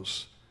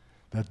propose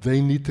that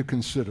they need to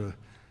consider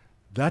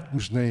that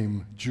whose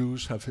name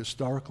Jews have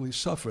historically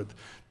suffered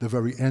the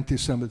very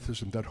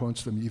anti-Semitism that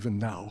haunts them even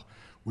now,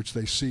 which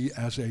they see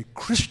as a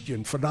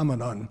Christian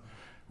phenomenon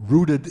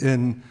rooted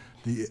in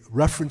the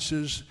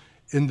references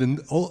in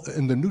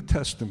the New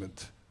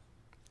Testament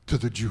to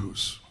the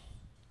Jews.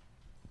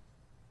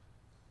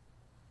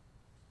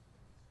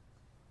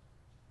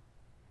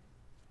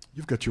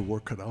 You've got your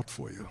work cut out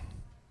for you.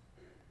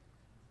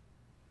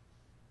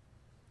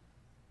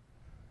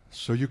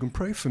 So you can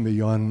pray for me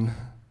on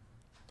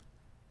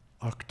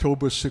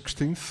October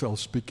 16th. I'll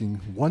speaking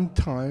one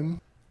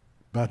time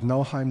Bad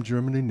Nauheim,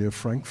 Germany, near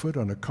Frankfurt,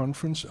 on a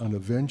conference on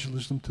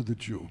evangelism to the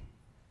Jew,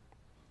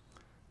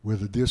 where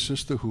the dear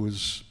sister who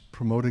is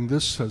promoting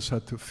this has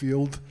had to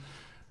field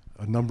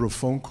a number of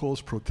phone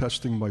calls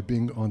protesting my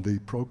being on the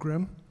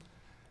program.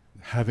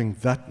 Having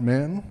that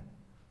man,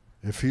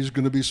 if he's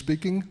going to be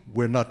speaking,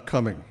 we're not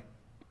coming.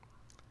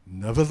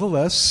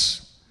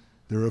 Nevertheless,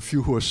 there are a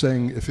few who are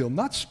saying, if he'll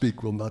not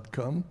speak, we'll not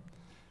come.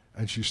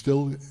 And she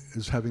still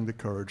is having the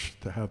courage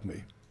to have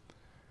me.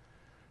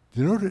 Do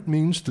you know what it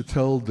means to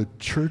tell the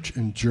church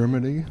in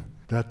Germany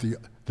that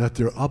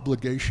their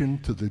obligation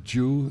to the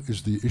Jew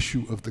is the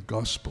issue of the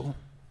gospel?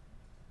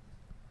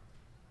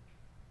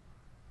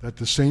 That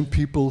the same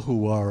people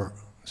who are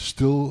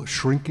still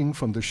shrinking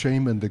from the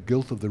shame and the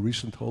guilt of the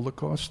recent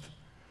Holocaust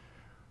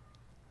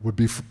would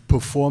be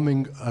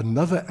performing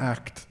another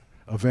act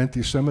of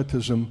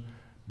anti-Semitism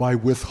by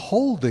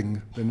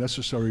withholding the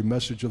necessary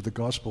message of the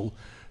gospel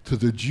to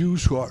the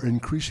Jews who are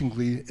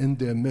increasingly in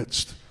their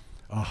midst,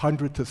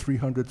 100 to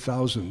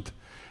 300,000.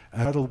 A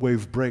tidal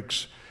wave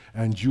breaks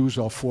and Jews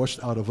are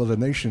forced out of other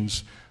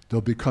nations. They'll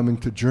be coming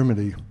to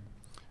Germany,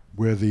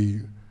 where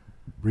the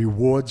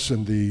rewards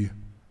and the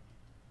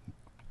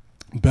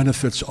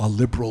benefits are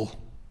liberal.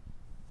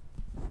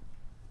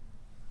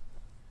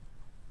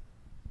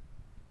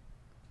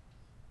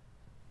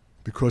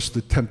 Because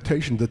the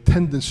temptation, the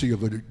tendency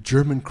of a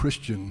German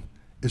Christian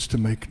is to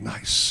make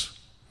nice,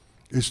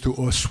 is to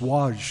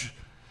assuage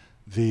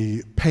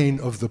the pain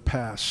of the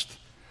past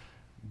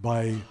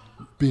by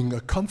being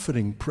a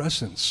comforting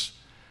presence,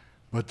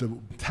 but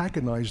to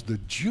antagonize the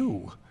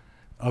Jew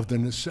of the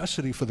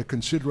necessity for the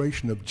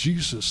consideration of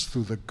Jesus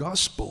through the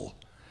gospel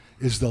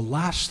is the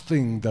last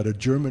thing that a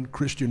German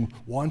Christian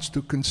wants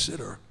to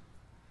consider.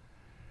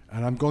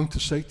 And I'm going to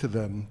say to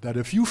them that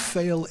if you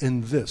fail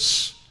in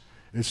this,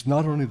 it's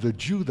not only the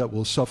Jew that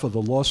will suffer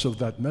the loss of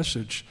that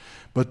message,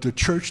 but the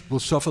church will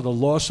suffer the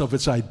loss of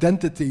its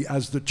identity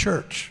as the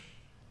church.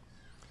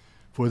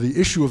 For the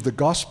issue of the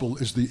gospel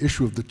is the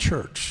issue of the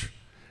church.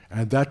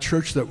 And that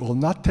church that will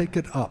not take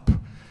it up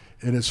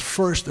in its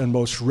first and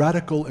most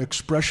radical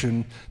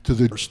expression to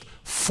the first,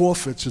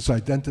 forfeits its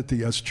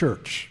identity as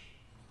church.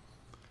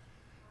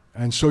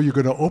 And so you're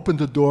going to open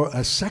the door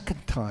a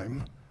second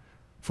time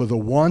for the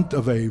want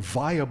of a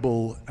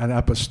viable and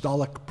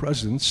apostolic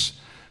presence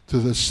to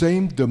the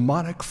same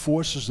demonic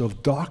forces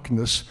of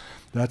darkness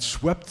that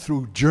swept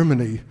through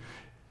Germany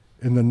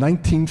in the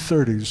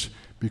 1930s,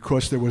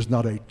 because there was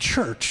not a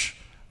church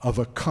of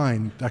a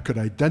kind that could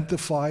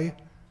identify,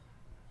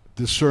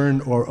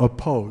 discern, or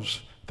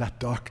oppose that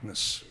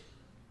darkness.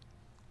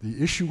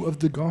 The issue of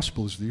the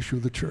gospel is the issue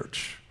of the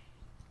church.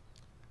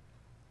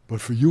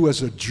 But for you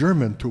as a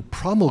German to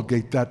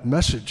promulgate that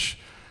message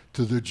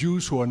to the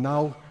Jews who are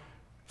now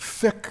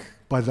thick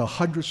by the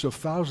hundreds of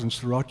thousands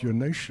throughout your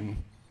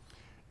nation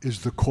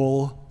is the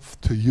call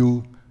to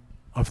you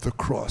of the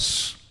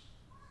cross.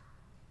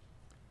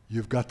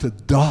 You've got to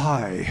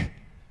die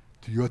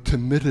to your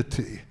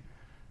timidity,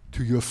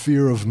 to your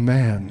fear of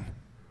man,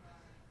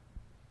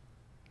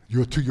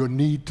 to your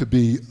need to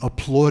be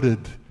applauded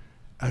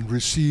and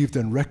received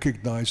and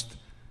recognized,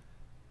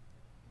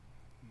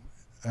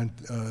 and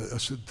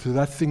to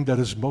that thing that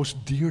is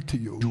most dear to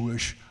you,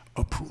 Jewish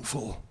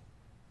approval.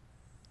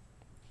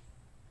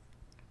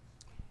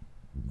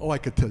 Oh, I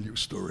could tell you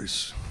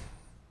stories.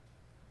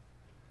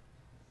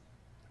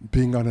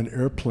 Being on an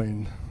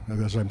airplane,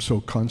 as I'm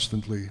so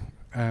constantly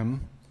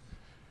am,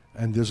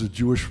 and there's a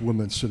Jewish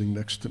woman sitting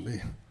next to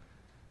me.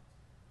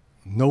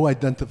 No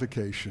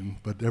identification,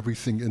 but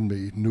everything in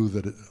me knew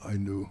that I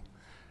knew.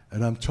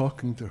 And I'm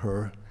talking to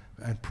her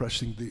and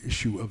pressing the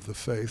issue of the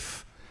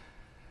faith.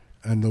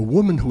 And the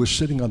woman who was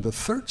sitting on the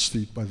third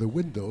seat by the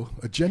window,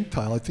 a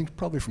Gentile, I think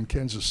probably from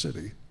Kansas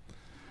City,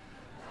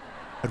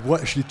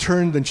 she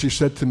turned and she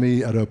said to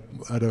me at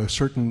a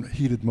certain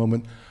heated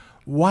moment,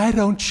 "Why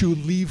don't you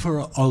leave her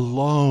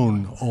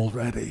alone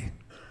already?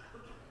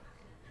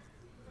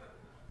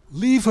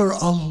 Leave her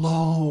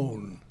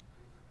alone."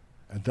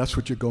 And that's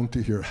what you're going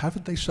to hear.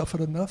 Haven't they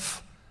suffered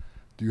enough?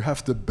 Do you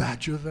have to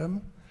badger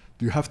them?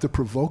 Do you have to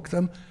provoke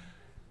them?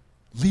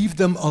 Leave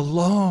them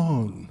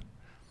alone.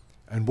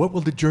 And what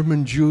will the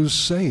German Jews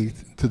say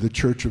to the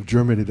Church of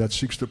Germany that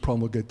seeks to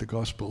promulgate the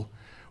gospel?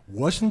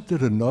 Wasn't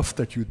it enough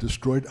that you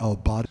destroyed our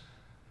body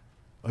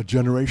a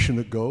generation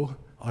ago?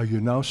 Are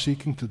you now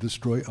seeking to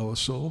destroy our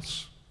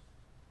souls?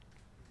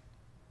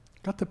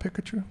 Got the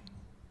picture?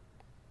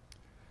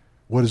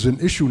 What is an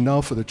issue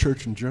now for the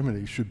church in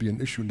Germany should be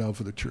an issue now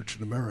for the church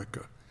in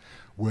America.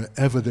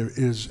 Wherever there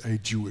is a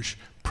Jewish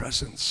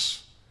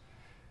presence,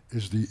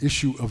 is the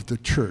issue of the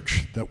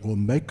church that will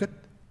make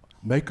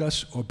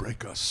us or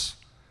break us,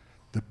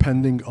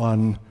 depending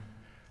on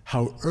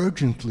how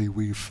urgently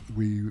we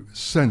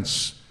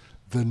sense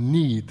the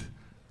need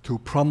to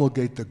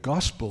promulgate the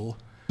gospel,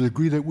 to the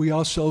degree that we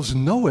ourselves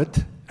know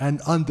it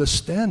and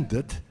understand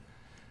it,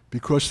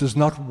 because there's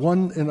not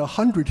one in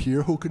 100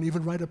 here who can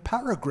even write a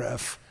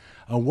paragraph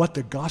on what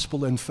the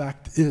gospel in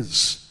fact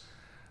is,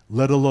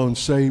 let alone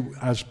say,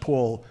 as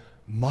Paul,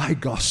 my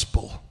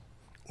gospel,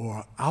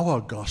 or our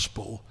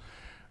gospel,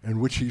 in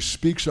which he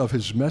speaks of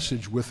his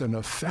message with an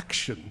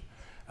affection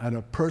and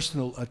a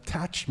personal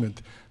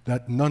attachment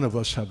that none of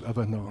us have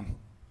ever known,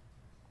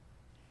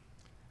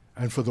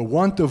 and for the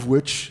want of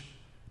which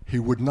he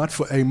would not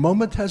for a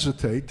moment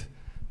hesitate,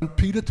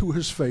 Peter to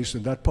his face,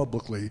 and that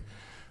publicly,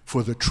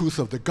 for the truth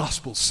of the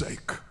gospel's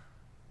sake.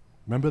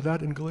 Remember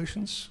that in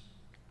Galatians?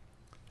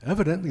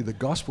 Evidently, the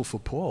gospel for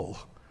Paul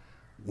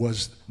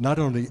was not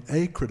only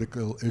a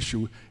critical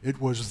issue,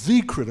 it was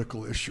the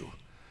critical issue,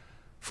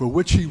 for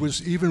which he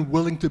was even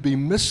willing to be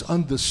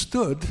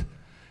misunderstood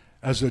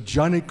as a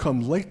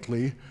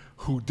Johnny-come-lately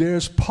who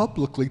dares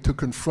publicly to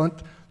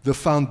confront the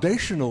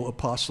foundational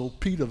apostle,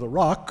 Peter the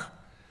Rock,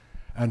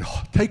 and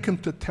take him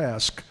to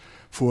task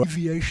for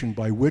deviation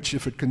by which,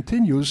 if it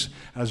continues,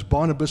 as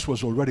Barnabas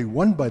was already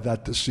won by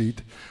that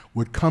deceit,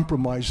 would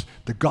compromise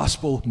the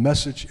gospel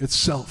message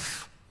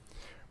itself,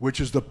 which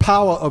is the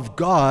power of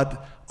God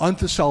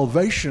unto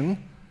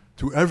salvation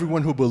to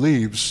everyone who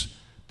believes,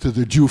 to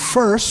the Jew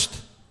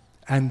first,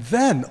 and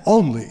then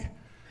only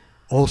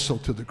also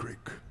to the Greek.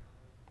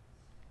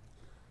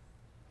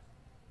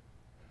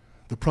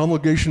 The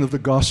promulgation of the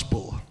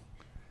gospel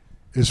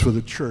is for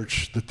the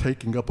church the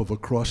taking up of a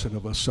cross and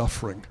of a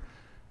suffering,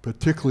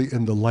 particularly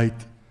in the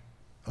light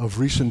of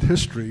recent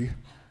history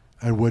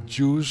and what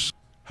Jews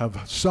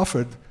have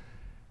suffered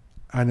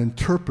and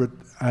interpret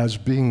as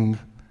being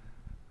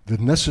the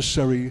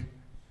necessary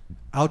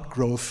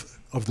outgrowth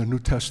of the New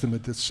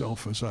Testament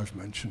itself, as I've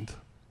mentioned.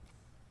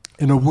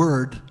 In a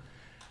word,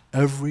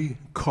 every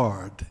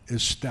card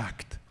is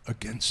stacked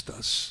against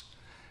us.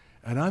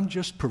 And I'm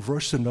just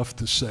perverse enough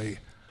to say,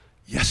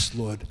 yes,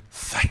 Lord,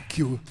 thank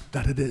you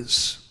that it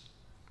is.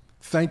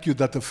 Thank you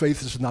that the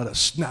faith is not a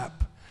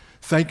snap.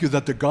 Thank you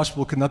that the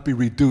gospel cannot be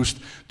reduced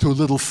to a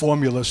little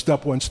formula,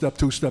 step 1, step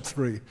 2, step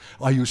 3.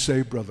 Are you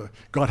saved, brother?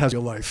 God has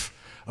your life,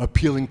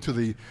 appealing to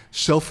the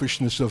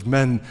selfishness of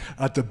men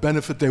at the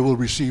benefit they will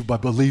receive by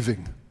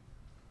believing.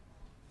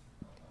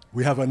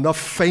 We have enough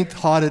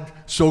faint-hearted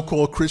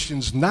so-called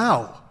Christians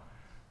now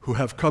who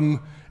have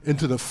come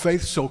into the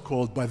faith,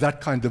 so-called, by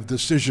that kind of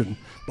decision,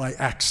 by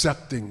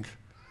accepting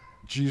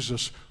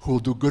Jesus who will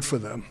do good for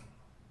them.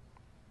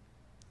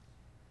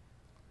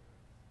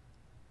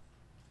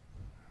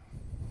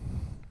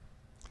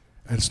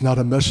 And it's not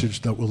a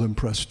message that will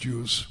impress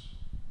Jews.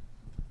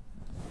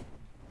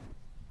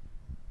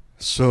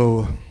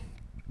 So,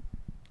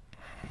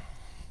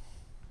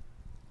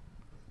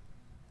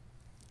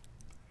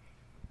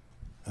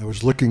 I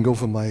was looking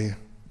over my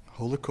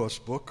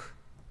Holocaust book.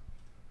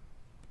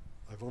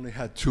 I've only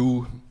had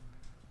 2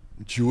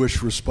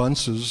 Jewish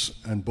responses,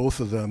 and both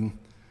of them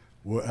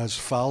were as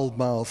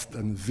foul-mouthed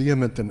and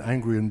vehement and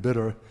angry and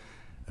bitter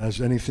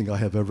as anything I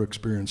have ever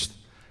experienced.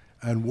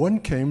 And one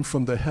came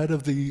from the head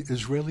of the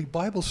Israeli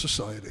Bible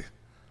Society.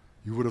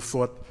 You would have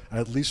thought,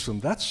 at least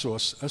from that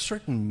source, a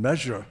certain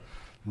measure,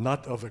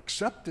 not of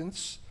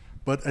acceptance,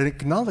 but an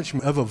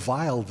acknowledgement, ever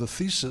vile the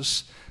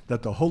thesis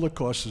that the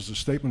Holocaust is a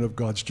statement of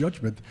God's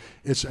judgment.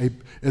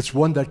 It's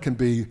one that can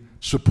be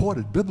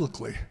supported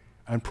biblically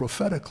and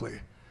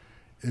prophetically.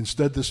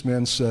 Instead, this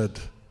man said,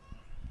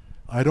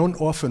 I don't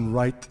often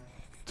write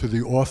to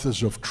the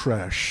authors of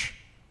trash.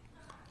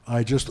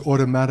 I just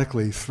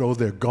automatically throw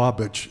their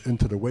garbage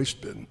into the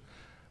waste bin.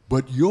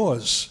 But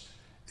yours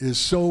is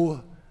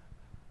so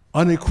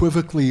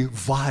unequivocally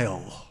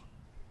vile,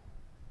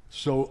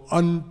 so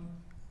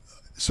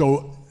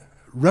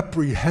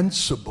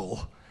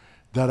reprehensible,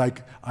 that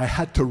I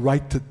had to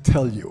write to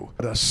tell you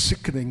what a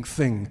sickening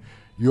thing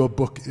your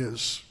book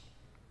is.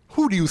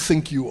 Who do you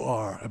think you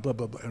are? Blah,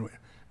 blah, blah. Anyway,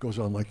 it goes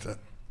on like that.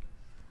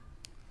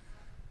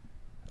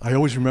 I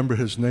always remember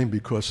his name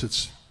because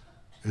it's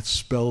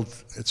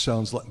spelled, it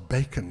sounds like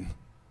bacon.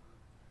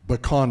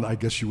 Bacon, I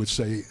guess you would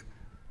say,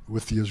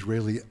 with the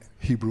Israeli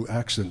Hebrew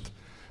accent,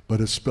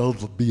 but it's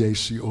spelled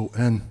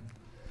B-A-C-O-N.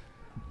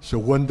 So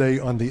one day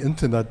on the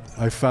internet,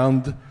 I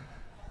found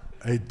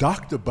a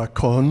Dr.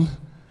 Bacon,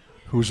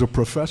 who's a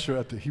professor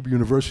at the Hebrew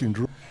University in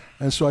Jerusalem.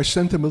 And so I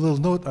sent him a little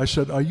note. I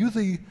said, are you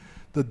the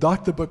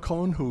Dr.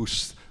 Bacon who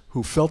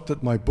felt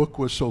that my book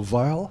was so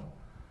vile?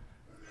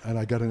 And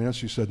I got an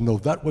answer. He said, no,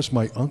 that was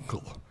my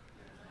uncle.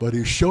 But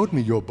he showed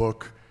me your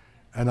book,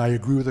 and I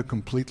agree with it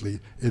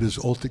completely. It is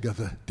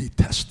altogether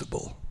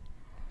detestable.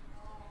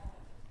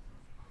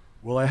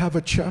 Well, I have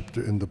a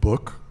chapter in the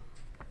book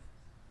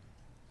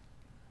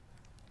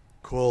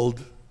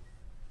called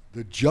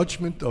The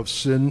Judgment of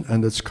Sin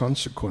and Its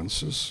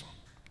Consequences.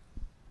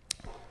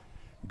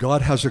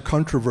 God has a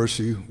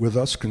controversy with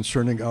us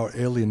concerning our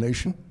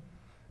alienation.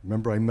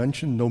 Remember, I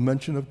mentioned no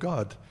mention of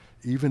God,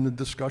 even in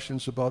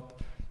discussions about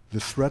the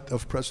threat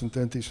of present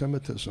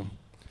anti-Semitism.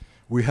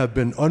 We have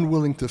been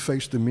unwilling to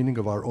face the meaning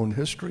of our own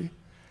history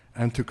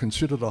and to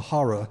consider the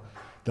horror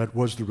that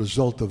was the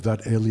result of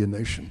that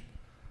alienation.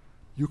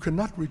 You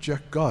cannot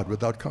reject God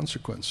without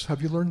consequence.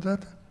 Have you learned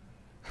that?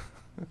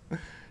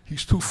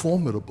 He's too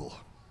formidable.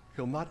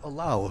 He'll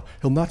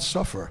not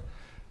suffer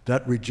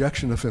that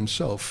rejection of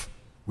himself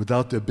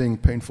without there being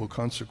painful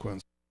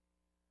consequence.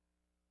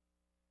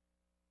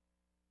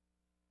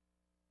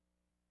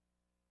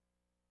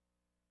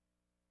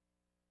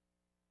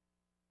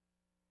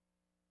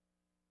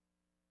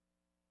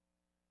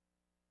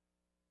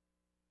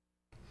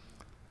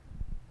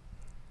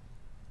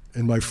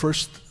 In my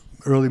first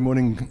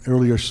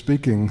earlier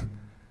speaking,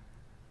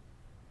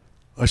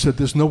 I said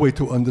there's no way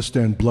to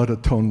understand blood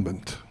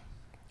atonement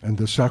and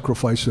the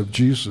sacrifice of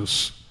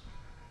Jesus,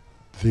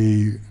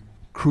 the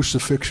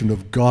crucifixion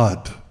of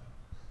God,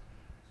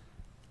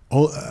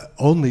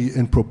 only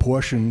in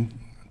proportion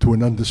to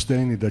an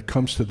understanding that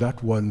comes to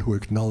that one who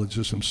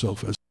acknowledges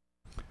himself as.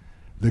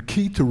 The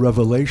key to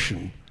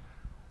revelation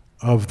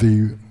of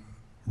the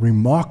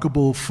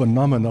remarkable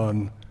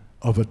phenomenon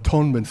of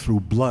atonement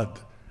through blood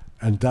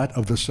and that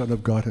of the Son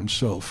of God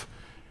himself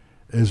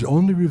is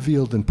only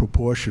revealed in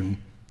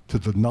proportion to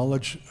the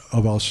knowledge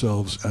of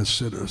ourselves as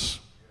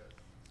sinners.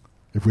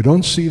 If we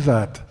don't see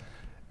that,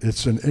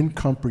 it's an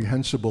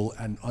incomprehensible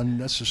and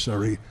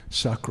unnecessary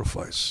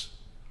sacrifice,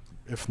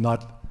 if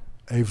not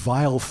a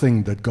vile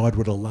thing that God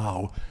would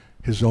allow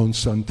his own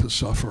Son to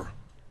suffer.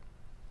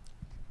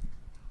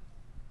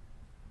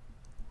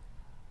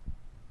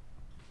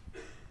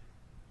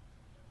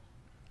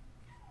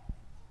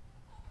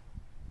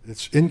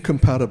 It's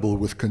incompatible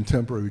with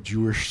contemporary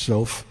Jewish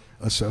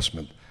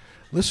self-assessment.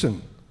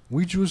 Listen,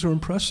 we Jews are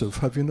impressive.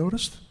 Have you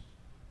noticed?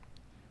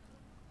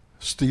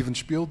 Steven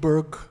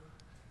Spielberg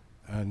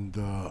and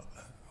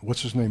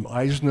what's his name,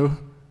 Eisner,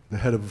 the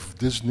head of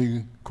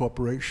Disney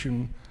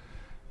Corporation,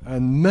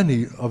 and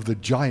many of the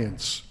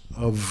giants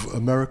of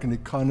American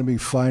economy,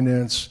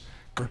 finance,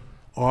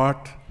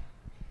 art,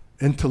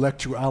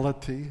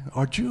 intellectuality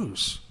are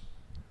Jews.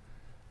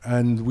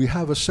 And we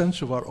have a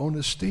sense of our own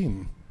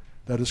esteem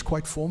that is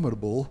quite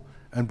formidable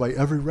and by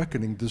every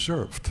reckoning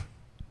deserved.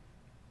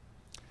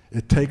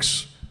 It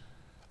takes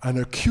an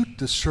acute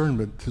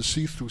discernment to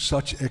see through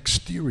such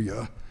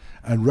exterior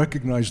and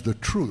recognize the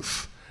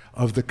truth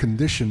of the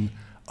condition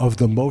of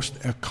the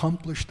most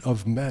accomplished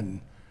of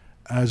men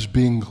as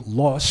being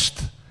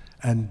lost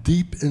and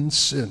deep in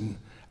sin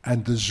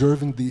and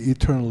deserving the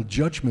eternal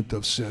judgment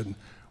of sin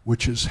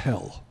which is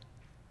hell.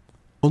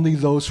 Only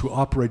those who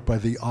operate by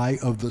the eye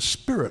of the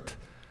Spirit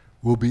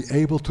will be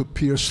able to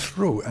pierce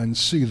through and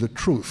see the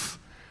truth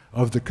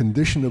of the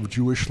condition of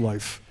Jewish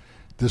life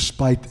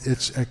despite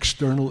its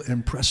external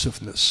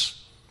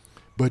impressiveness.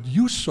 But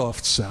you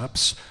soft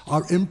saps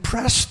are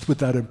impressed with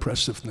that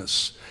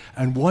impressiveness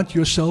and want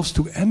yourselves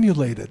to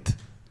emulate it.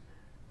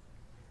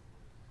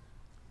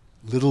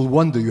 Little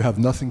wonder you have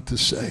nothing to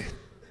say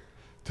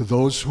to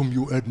those whom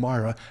you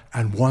admire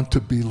and want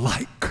to be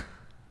like.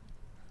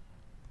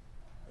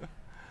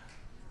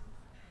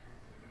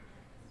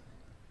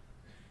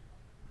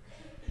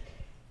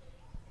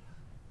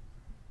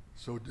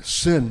 So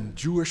sin,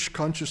 Jewish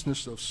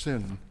consciousness of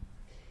sin,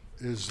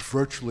 is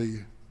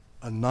virtually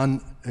a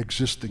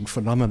non-existing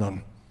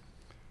phenomenon.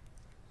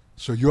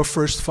 So your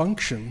first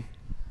function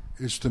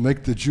is to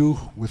make the Jew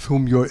with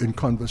whom you're in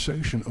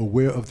conversation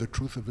aware of the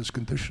truth of his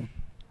condition.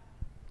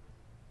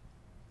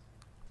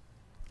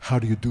 How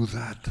do you do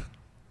that?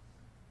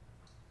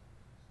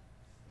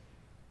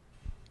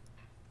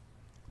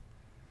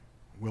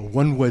 Well,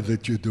 one way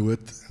that you do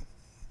it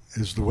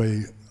is the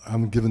way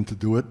I'm given to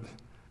do it,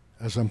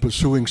 as I'm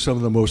pursuing some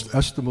of the most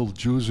estimable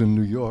Jews in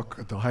New York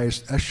at the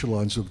highest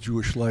echelons of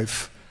Jewish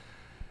life,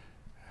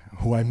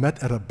 who I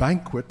met at a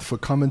banquet for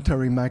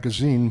Commentary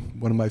Magazine,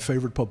 one of my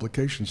favorite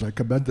publications. I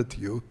commend it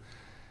to you.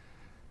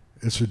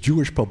 It's a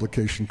Jewish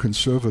publication,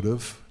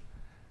 conservative,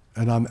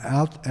 and I'm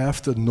out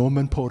after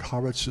Norman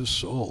Podhoritz's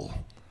soul,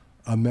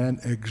 a man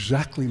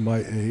exactly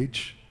my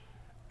age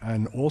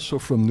and also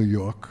from New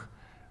York,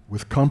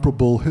 with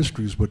comparable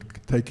histories but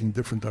taking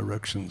different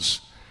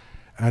directions.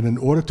 And in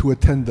order to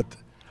attend that,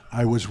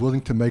 I was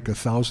willing to make a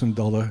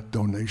 $1,000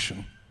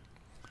 donation.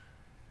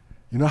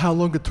 You know how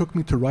long it took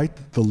me to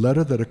write the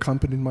letter that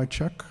accompanied my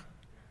check?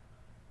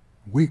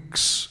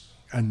 Weeks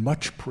and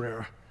much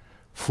prayer,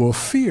 for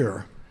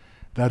fear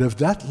that if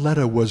that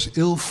letter was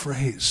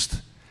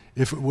ill-phrased,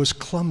 if it was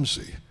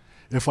clumsy,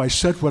 if I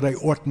said what I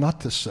ought not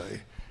to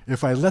say,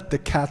 if I let the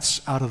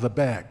cats out of the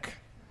bag,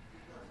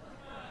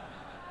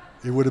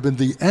 it would have been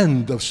the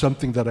end of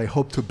something that I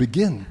hoped to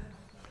begin.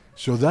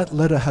 So that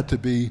letter had to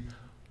be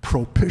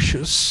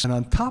propitious, and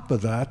on top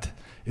of that,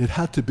 it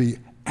had to be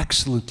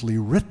excellently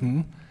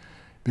written,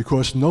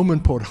 because Norman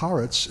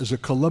Podhoretz is a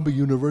Columbia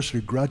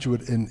University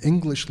graduate in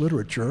English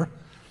literature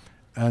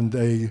and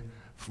a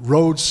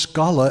Rhodes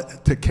Scholar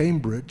to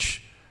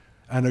Cambridge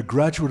and a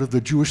graduate of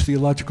the Jewish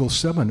Theological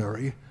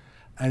Seminary,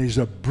 and he's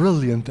a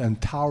brilliant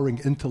and towering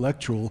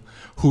intellectual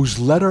whose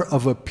letter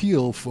of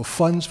appeal for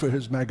funds for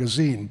his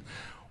magazine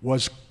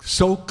was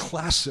so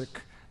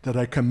classic that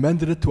I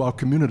commended it to our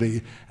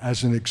community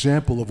as an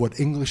example of what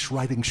English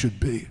writing should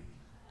be.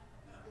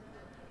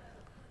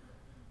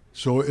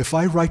 So if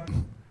I write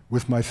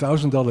with my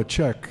 $1,000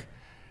 check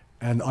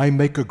and I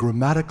make a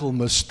grammatical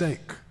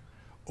mistake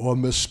or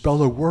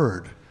misspell a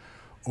word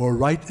or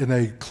write in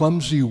a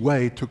clumsy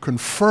way to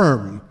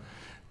confirm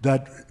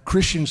that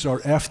Christians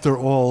are, after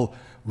all,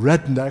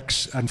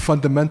 rednecks and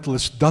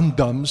fundamentalist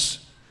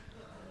dum-dums,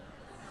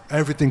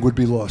 everything would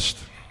be lost.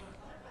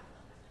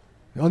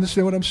 You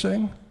understand what I'm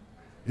saying?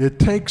 It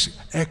takes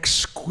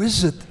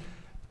exquisite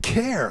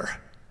care,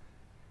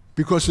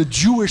 because a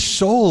Jewish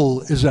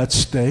soul is at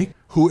stake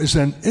who is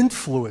an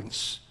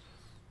influence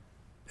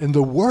in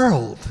the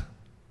world,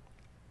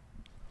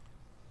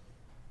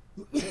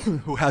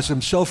 who has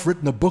himself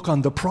written a book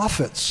on the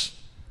prophets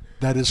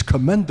that is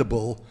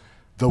commendable,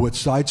 though it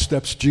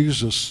sidesteps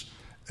Jesus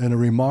in a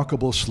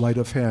remarkable sleight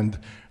of hand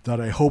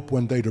that I hope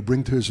one day to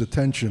bring to his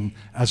attention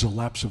as a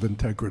lapse of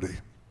integrity,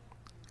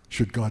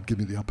 should God give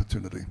me the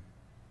opportunity.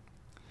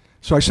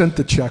 So I sent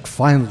the check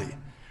finally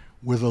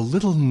with a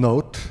little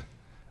note.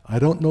 I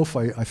don't know if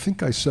I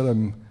think I said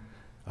I'm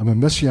a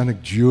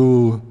Messianic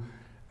Jew,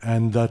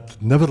 and that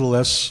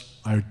nevertheless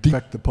I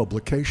defect the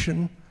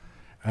publication,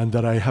 and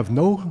that I have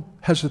no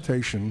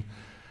hesitation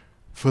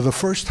for the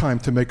first time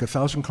to make a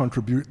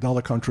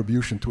 $1,000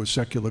 contribution to a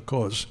secular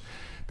cause,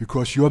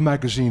 because your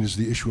magazine is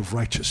the issue of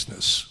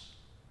righteousness.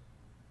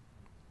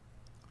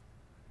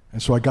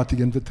 And so I got the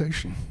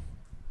invitation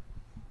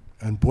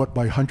and bought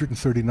my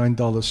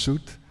 $139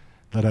 suit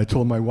that I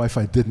told my wife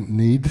I didn't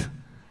need.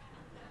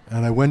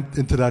 And I went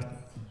into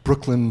that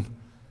Brooklyn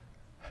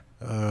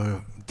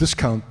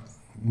discount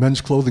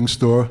men's clothing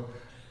store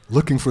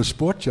looking for a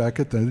sport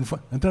jacket, and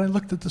then I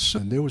looked at the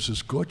suit, and there was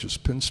this gorgeous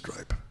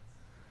pinstripe.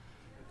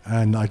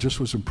 And I just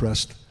was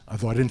impressed. I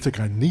didn't think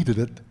I needed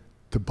it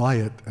to buy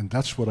it, and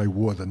that's what I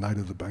wore the night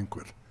of the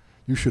banquet.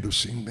 You should have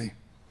seen me.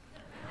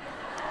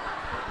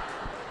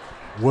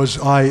 Was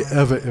I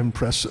ever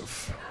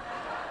impressive?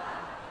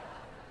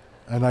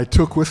 And I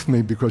took with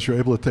me, because you're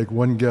able to take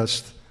one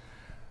guest,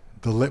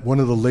 one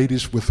of the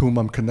ladies with whom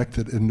I'm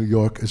connected in New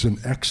York is an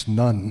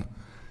ex-nun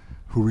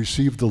who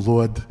received the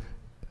Lord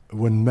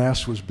when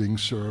Mass was being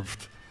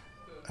served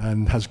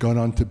and has gone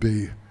on to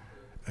be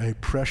a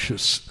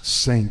precious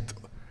saint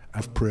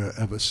of prayer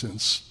ever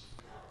since.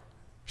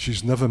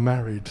 She's never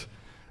married,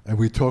 and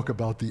we talk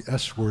about the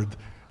S word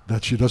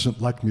that she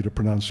doesn't like me to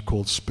pronounce,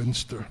 called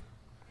spinster.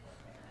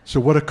 So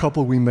what a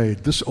couple we made.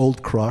 This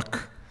old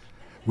crock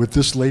with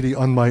this lady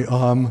on my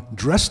arm,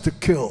 dressed to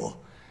kill,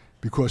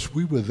 because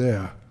we were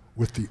there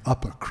with the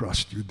upper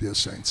crust, you dear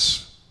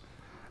saints.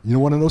 You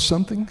want to know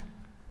something?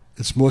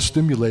 It's more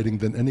stimulating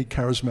than any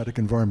charismatic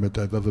environment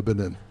I've ever been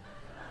in.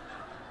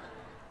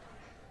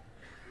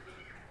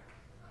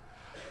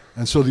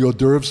 And so the hors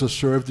d'oeuvres are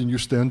served, and you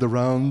stand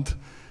around,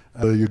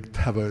 you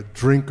have a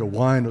drink, a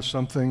wine or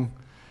something,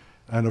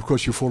 and of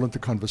course you fall into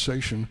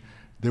conversation.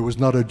 There was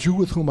not a Jew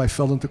with whom I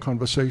fell into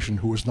conversation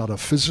who was not a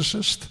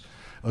physicist,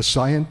 a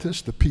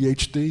scientist, a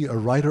PhD, a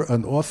writer,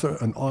 an author,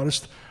 an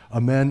artist, a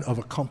man of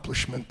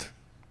accomplishment.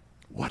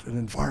 What an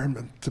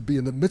environment to be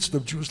in the midst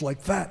of Jews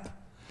like that.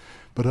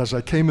 But as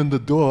I came in the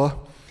door,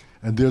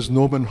 and there's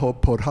Norman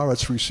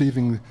Podhoretz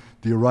receiving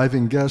the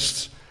arriving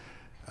guests,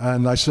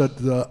 and I said,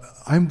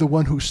 I'm the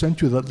one who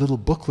sent you that little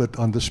booklet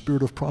on the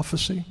spirit of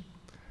prophecy.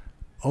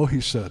 Oh, he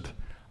said,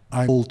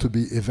 I'm told to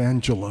be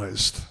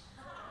evangelized.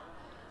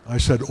 I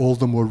said, all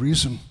the more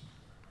reason.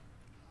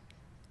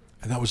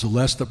 And that was the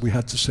last that we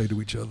had to say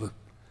to each other.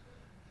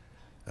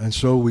 And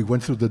so we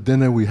went through the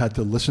dinner. We had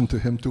to listen to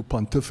him to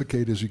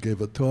pontificate as he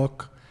gave a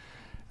talk.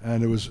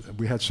 And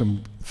we had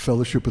some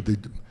fellowship with the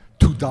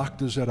two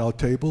doctors at our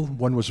table.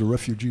 One was a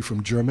refugee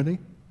from Germany,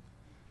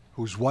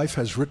 whose wife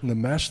has written a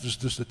master's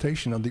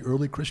dissertation on the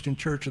early Christian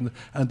church and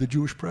the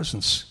Jewish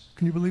presence.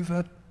 Can you believe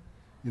that?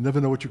 You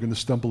never know what you're going to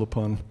stumble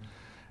upon.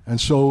 And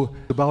so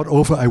about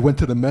over, I went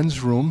to the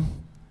men's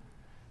room,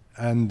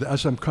 and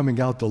as I'm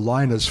coming out, the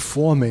line is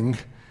forming,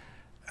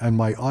 and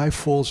my eye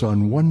falls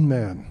on one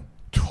man,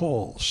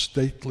 tall,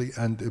 stately,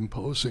 and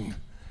imposing.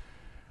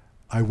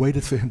 I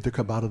waited for him to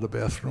come out of the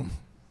bathroom.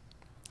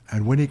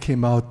 And when he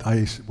came out,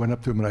 I went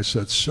up to him and I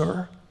said,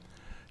 "Sir,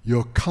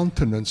 your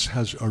countenance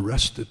has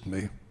arrested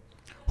me.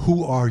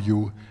 Who are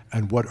you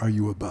and what are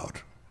you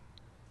about?"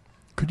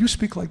 Could you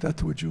speak like that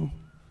to a Jew?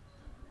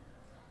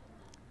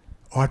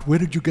 Art, where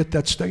did you get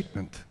that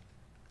statement?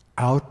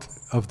 Out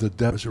of the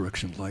death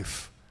resurrection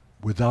life,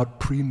 without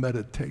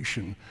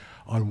premeditation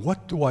on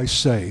what do I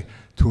say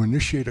to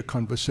initiate a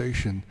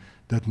conversation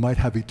that might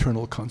have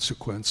eternal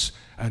consequence,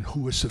 and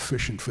who is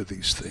sufficient for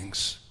these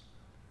things?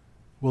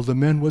 Well, the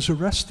man was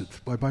arrested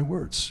by my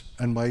words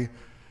and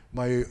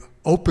my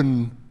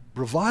open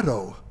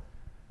bravado.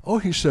 Oh,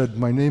 he said,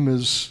 "My name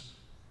is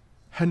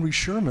Henry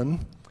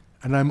Sherman,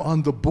 and I'm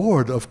on the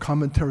board of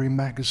Commentary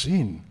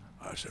Magazine."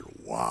 I said,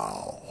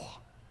 "Wow.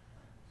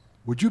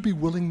 Would you be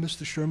willing,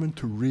 Mr. Sherman,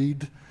 to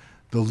read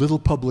the little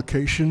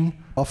publication,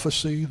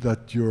 Prophecy,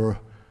 that your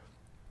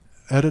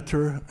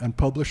editor and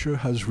publisher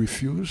has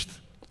refused?"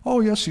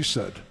 "Oh, yes," he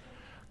said.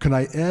 "Can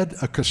I add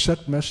a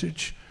cassette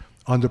message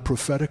on the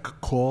prophetic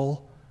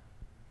call,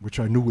 which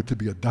I knew to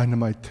be a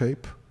dynamite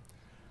tape?"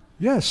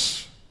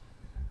 "Yes."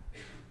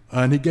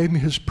 And he gave me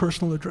his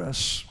personal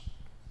address.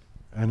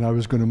 And I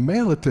was going to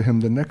mail it to him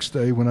the next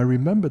day when I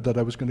remembered that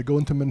I was going to go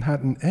into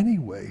Manhattan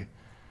anyway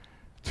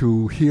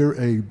to hear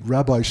a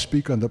rabbi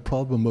speak on the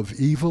problem of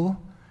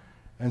evil.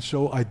 And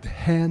so I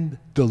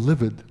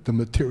hand-delivered the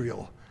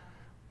material,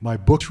 my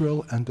book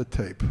and the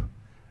tape,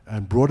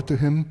 and brought it to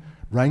him,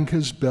 rang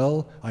his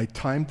bell. I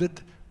timed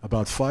it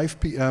about 5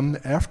 p.m.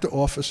 after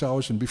office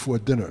hours and before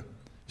dinner.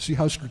 See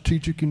how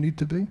strategic you need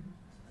to be?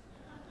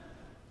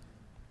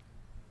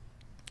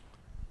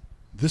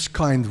 This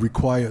kind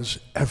requires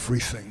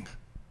everything.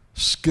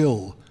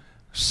 Skill,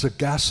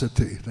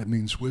 sagacity, that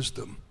means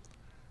wisdom.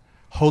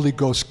 Holy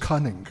Ghost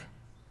cunning,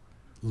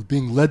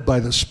 being led by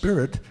the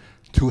Spirit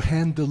to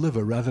hand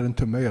deliver rather than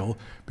to mail,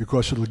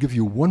 because it'll give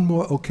you one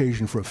more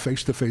occasion for a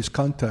face-to-face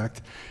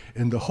contact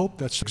in the hope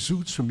that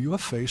exudes from your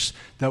face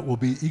that will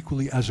be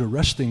equally as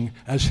arresting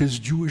as his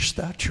Jewish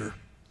stature,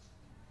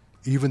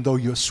 even though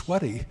you're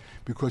sweaty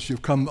because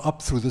you've come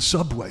up through the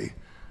subway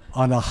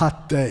on a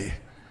hot day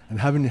and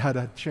haven't had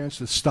a chance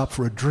to stop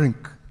for a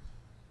drink.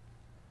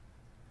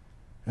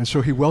 And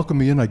so he welcomed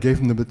me in. I gave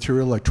him the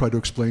material. I tried to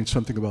explain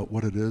something about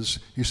what it is.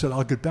 He said,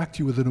 "I'll get back to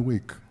you within a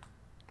week."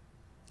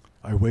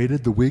 I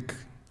waited the week.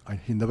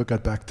 He never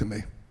got back to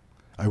me.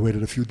 I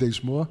waited a few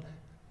days more.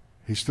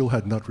 He still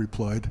had not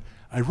replied.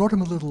 I wrote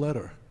him a little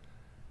letter.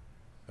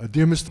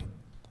 "Dear Mr.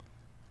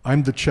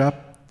 I'm the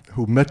chap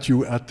who met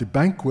you at the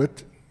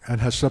banquet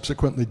and has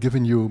subsequently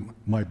given you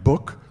my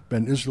book,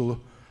 Ben Israel,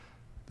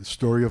 The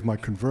Story of My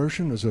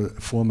Conversion as a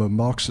former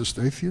Marxist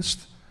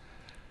atheist,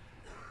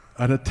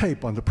 and a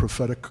tape on the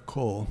prophetic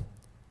call.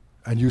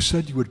 And you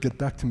said you would get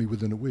back to me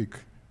within a week.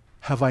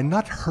 Have I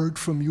not heard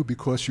from you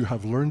because you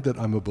have learned that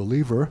I'm a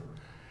believer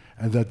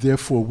and that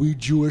therefore we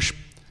Jewish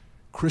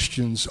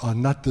Christians are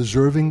not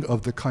deserving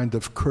of the kind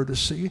of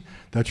courtesy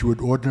that you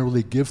would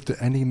ordinarily give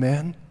to any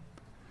man?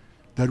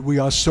 That we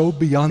are so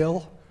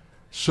beyond,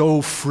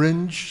 so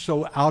fringe,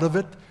 so out of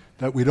it,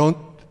 that we don't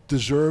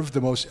deserve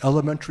the most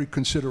elementary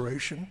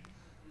consideration?"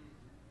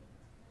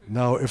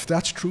 Now, if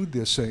that's true,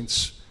 dear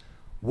saints,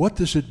 what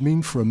does it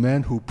mean for a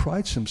man who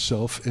prides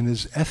himself in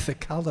his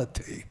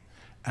ethicality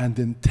and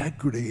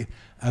integrity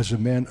as a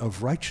man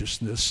of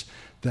righteousness,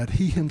 that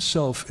he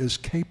himself is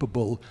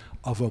capable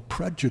of a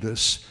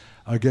prejudice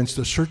against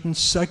a certain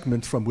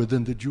segment from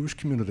within the Jewish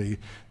community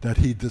that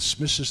he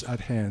dismisses at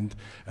hand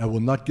and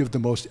will not give the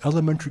most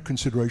elementary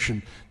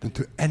consideration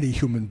to any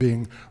human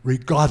being,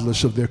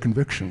 regardless of their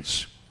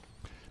convictions.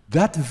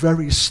 That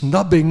very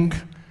snubbing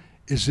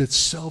is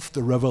itself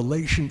the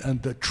revelation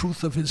and the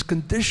truth of his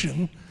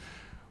condition,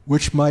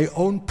 which my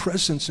own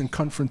presence and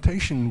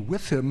confrontation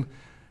with him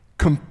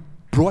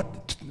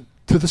brought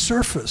to the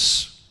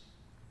surface.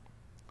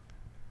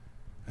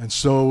 And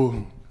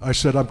so I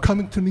said, I'm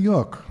coming to New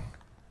York.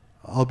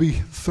 I'll be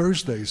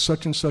Thursday,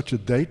 such and such a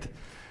date.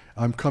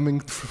 I'm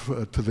coming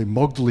to the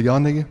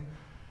Modigliani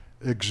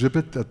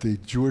exhibit at the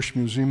Jewish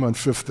Museum on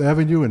Fifth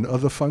Avenue and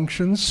other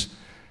functions,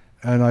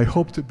 and I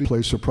hope to be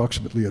placed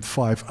approximately at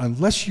 5,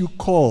 unless you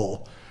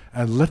call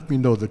and let me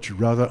know that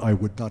you'd rather I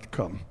would not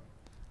come.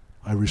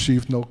 I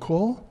received no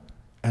call,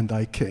 and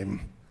I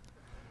came.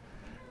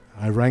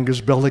 I rang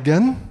his bell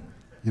again.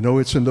 You know,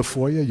 it's in the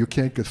foyer. You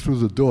can't get through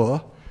the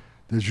door.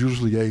 There's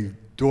usually a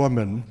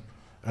doorman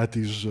at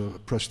these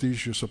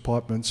prestigious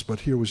apartments, but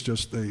here was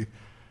just a,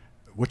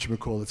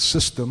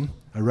 system.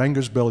 I rang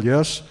his bell,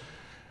 yes.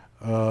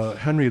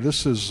 Henry,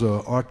 this is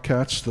Art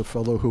Katz, the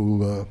fellow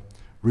who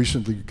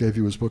recently gave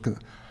you his book.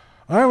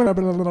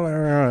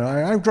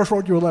 I just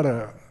wrote you a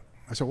letter.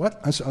 I said,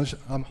 what?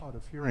 I'm hard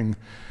of hearing.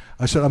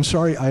 I said, I'm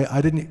sorry,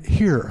 I didn't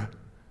hear.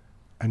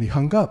 And he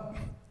hung up.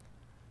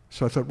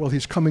 So I thought, well,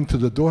 he's coming to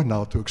the door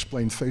now to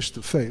explain face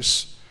to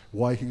face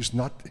why he's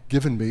not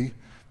given me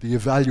the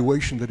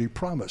evaluation that he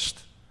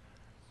promised.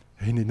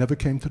 And he never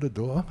came to the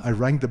door. I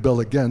rang the bell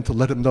again to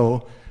let him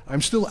know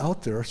I'm still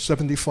out there,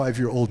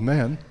 75-year-old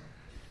man,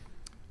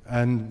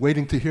 and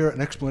waiting to hear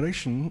an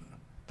explanation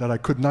that I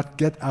could not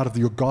get out of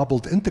your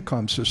garbled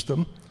intercom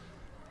system,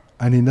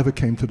 and he never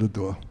came to the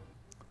door.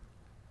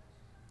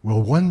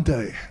 Well, one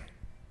day,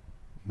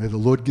 may the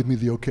Lord give me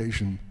the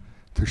occasion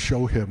to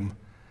show him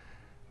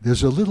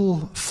there's a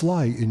little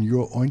fly in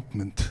your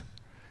ointment.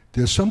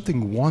 There's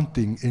something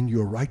wanting in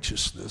your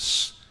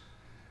righteousness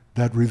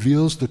that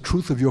reveals the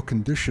truth of your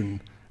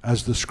condition,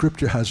 as the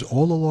scripture has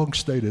all along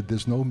stated,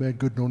 there's no man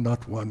good, no,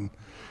 not one.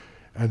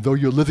 And though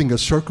you're living a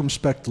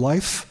circumspect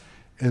life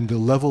in the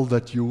level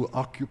that you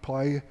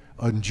occupy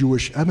on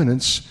Jewish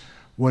eminence,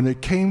 when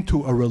it came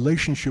to a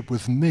relationship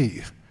with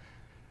me,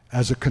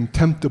 as a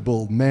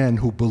contemptible man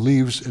who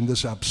believes in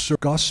this absurd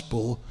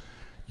gospel,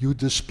 you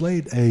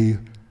displayed a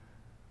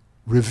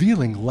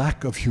revealing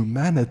lack of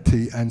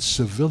humanity and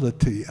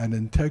civility and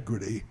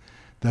integrity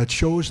that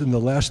shows in the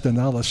last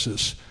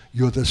analysis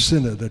you're the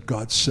sinner that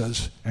God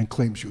says and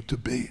claims you to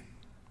be.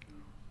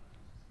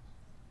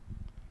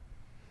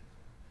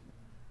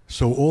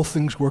 So all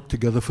things work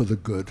together for the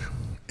good.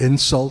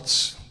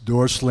 Insults,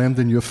 doors slammed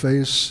in your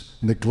face,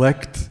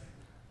 neglect.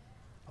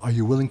 Are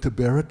you willing to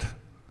bear it?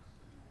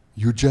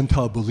 You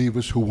Gentile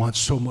believers who want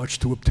so much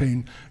to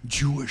obtain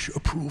Jewish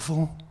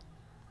approval?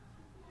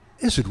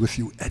 Is it with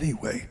you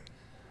anyway?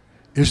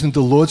 Isn't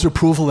the Lord's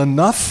approval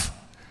enough?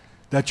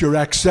 That you're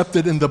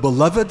accepted in the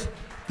beloved?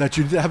 That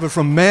you have it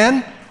from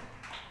man?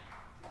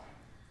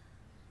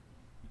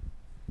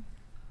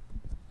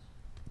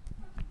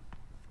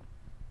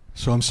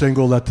 So I'm saying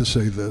all that to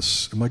say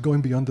this. Am I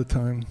going beyond the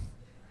time?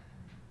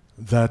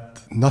 That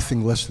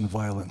nothing less than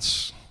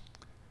violence.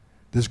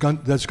 There's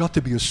got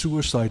to be a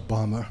suicide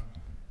bomber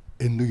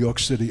in New York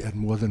City, and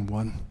more than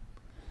one.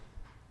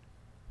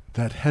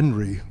 That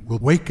Henry will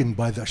waken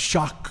by the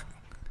shock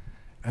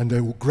and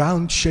the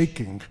ground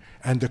shaking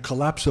and the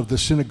collapse of the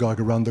synagogue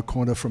around the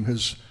corner from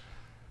his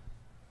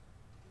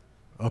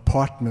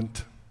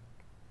apartment,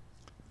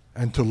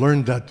 and to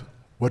learn that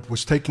what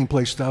was taking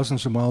place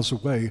thousands of miles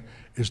away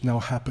is now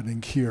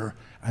happening here,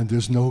 and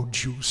there's no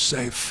Jew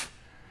safe.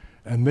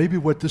 And maybe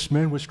what this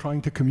man was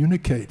trying to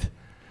communicate,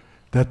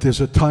 that there's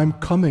a time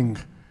coming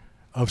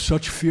of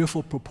such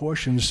fearful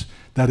proportions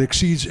that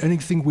exceeds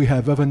anything we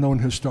have ever known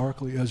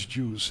historically as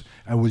Jews,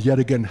 and will yet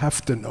again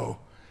have to know.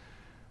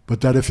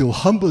 But that if you'll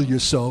humble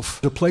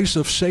yourself, the place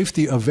of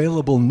safety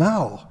available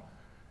now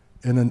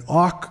in an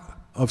ark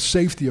of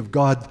safety of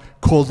God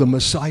called the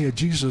Messiah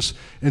Jesus,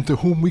 into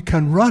whom we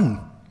can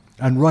run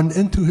and run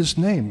into his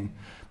name,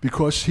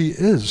 because he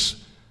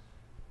is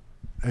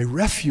a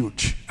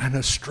refuge and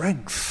a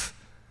strength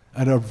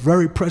and a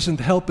very present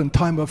help in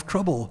time of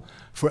trouble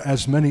for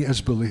as many as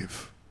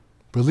believe.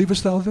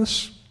 Believest thou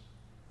this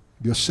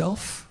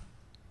yourself?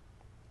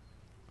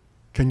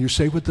 Can you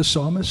say with the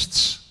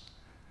psalmists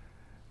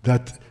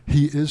that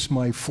he is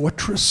my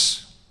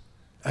fortress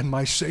and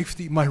my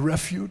safety, my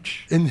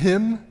refuge? In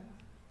him,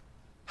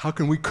 how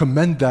can we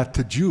commend that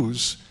to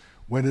Jews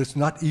when it's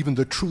not even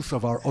the truth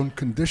of our own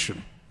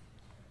condition?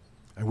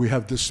 And we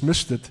have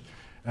dismissed it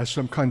as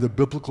some kind of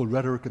biblical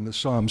rhetoric in the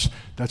Psalms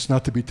that's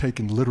not to be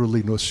taken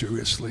literally nor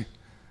seriously.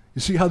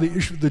 You see how the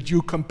issue of the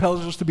Jew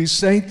compels us to be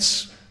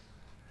saints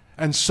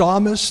and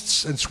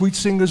psalmists and sweet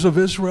singers of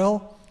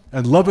Israel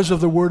and lovers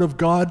of the Word of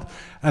God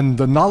and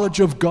the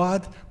knowledge of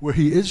God, where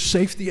he is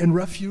safety and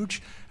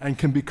refuge, and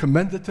can be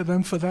commended to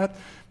them for that,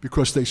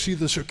 because they see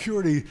the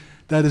security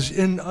that is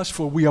in us,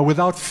 for we are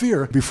without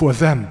fear before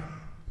them.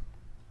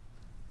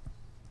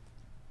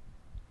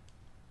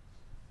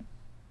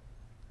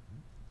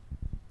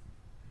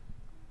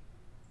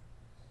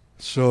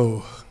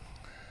 So,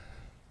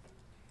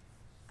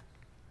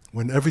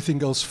 when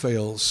everything else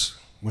fails,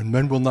 when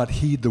men will not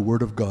heed the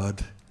word of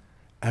God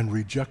and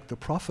reject the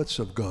prophets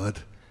of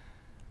God,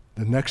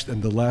 the next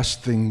and the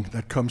last thing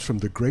that comes from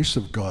the grace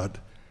of God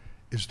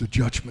is the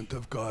judgment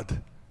of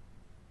God.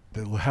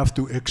 They will have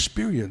to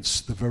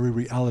experience the very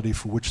reality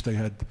for which they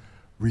had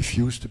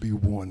refused to be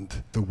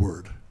warned, the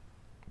word.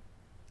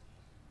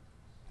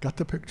 Got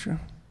the picture?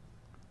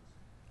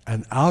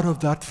 And out of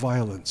that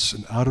violence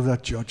and out of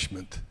that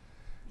judgment,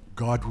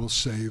 God will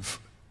save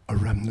a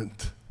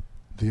remnant,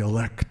 the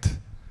elect.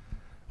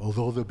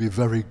 Although there'll be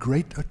very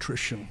great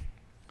attrition,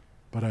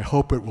 but I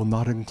hope it will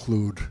not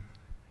include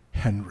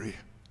Henry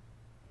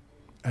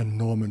and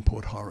Norman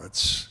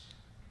Port-Horitz,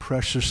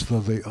 precious though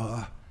they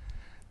are.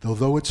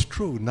 Although it's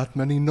true, not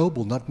many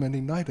noble, not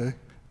many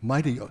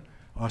mighty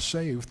are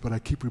saved, but I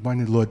keep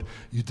reminding the Lord,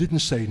 you didn't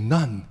say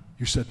none,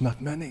 you said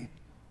not many.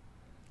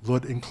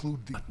 Lord,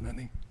 include the not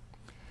many.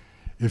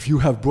 If you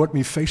have brought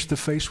me face to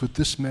face with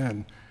this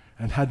man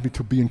and had me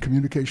to be in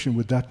communication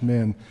with that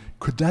man,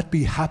 could that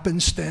be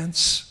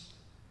happenstance?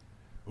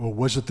 Or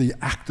was it the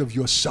act of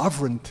your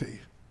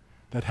sovereignty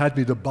that had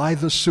me to buy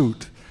the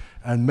suit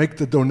and make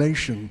the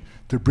donation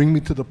to bring me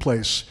to the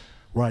place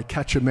where I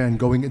catch a man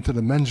going into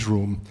the men's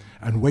room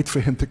and wait for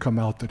him to come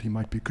out that he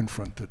might be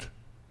confronted?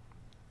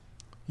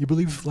 You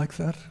believe like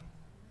that?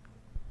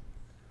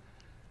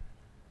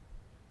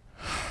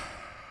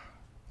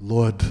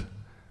 Lord,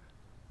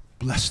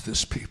 bless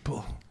this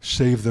people.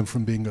 Save them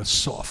from being a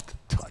soft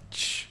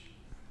touch.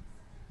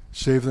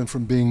 Save them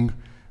from being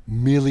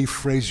merely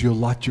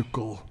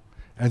phraseological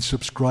and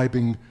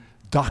subscribing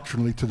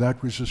doctrinally to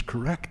that which is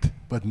correct,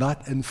 but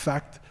not in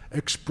fact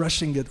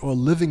expressing it or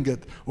living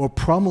it or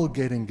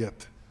promulgating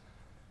it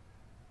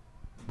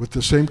with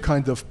the same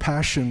kind of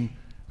passion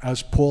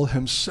as Paul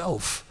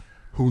himself,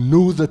 who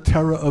knew the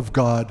terror of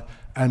God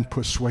and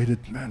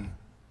persuaded men.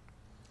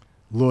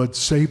 Lord,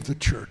 save the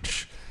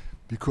church,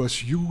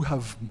 because you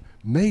have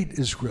made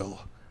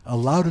Israel,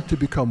 allowed it to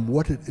become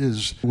what it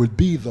is, would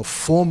be the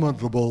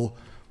formidable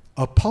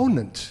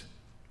opponent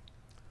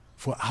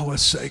for our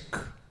sake.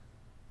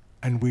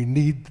 And we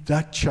need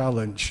that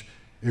challenge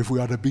if we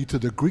are to be to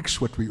the Greeks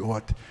what we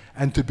ought,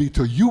 and to be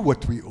to you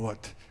what we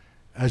ought,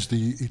 as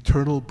the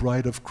eternal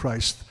bride of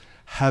Christ,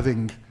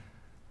 having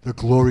the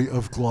glory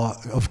of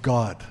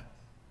God.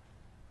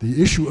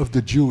 The issue of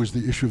the Jew is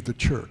the issue of the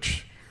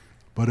church.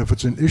 But if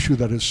it's an issue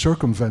that is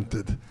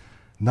circumvented,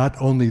 not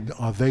only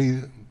are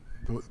they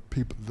the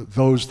people,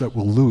 those that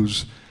will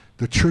lose,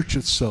 the church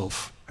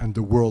itself and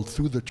the world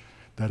through the church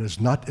that is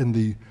not in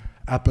the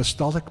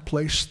apostolic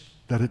place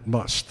that it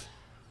must,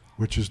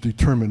 which is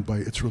determined by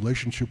its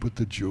relationship with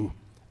the Jew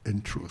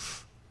in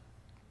truth.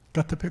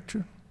 Got the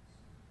picture?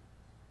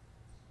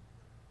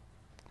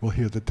 We'll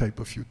hear the tape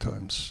a few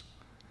times.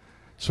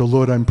 So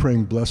Lord, I'm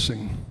praying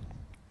blessing,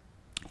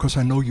 because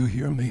I know you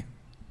hear me.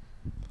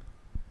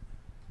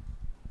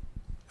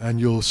 And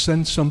you'll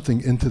send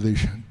something into the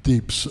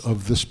deeps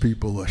of this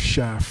people, a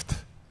shaft,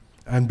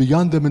 and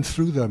beyond them and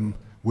through them,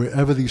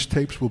 wherever these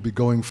tapes will be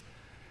going,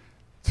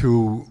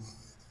 to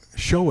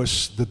show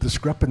us the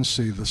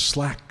discrepancy, the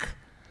slack,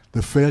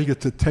 the failure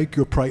to take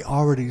your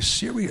priorities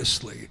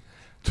seriously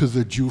to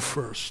the Jew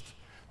first,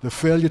 the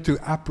failure to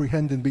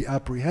apprehend and be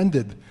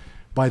apprehended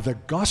by the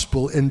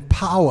gospel in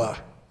power,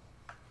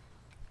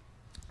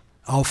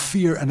 our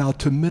fear and our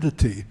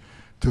timidity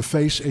to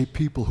face a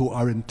people who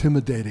are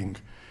intimidating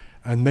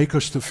and make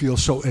us to feel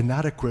so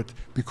inadequate,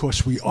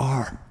 because we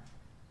are.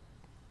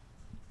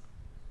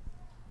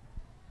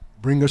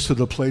 Bring us to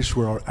the place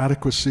where our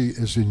adequacy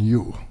is in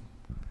you,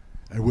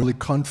 and we're really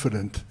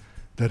confident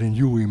that in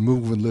you we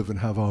move and live and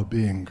have our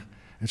being.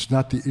 It's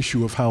not the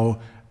issue of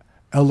how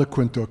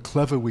eloquent or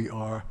clever we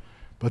are,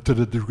 but to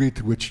the degree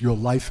to which your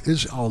life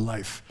is our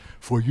life.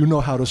 For you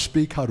know how to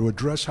speak, how to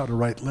address, how to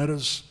write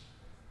letters,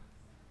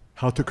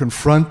 how to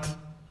confront,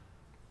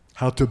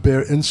 how to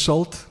bear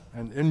insult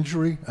and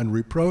injury and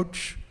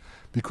reproach,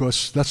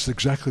 because that's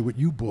exactly what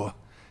you bore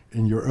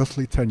in your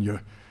earthly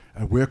tenure,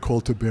 and we're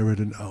called to bear it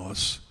in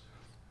ours.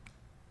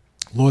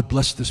 Lord,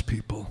 bless this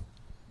people,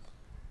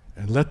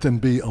 and let them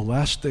be a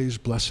last day's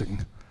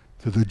blessing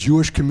to the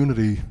Jewish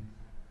community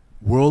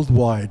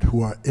worldwide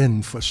who are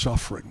in for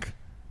suffering,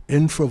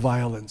 in for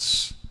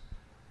violence,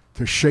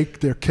 to shake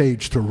their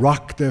cage, to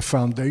rock their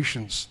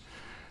foundations,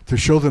 to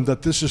show them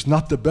that this is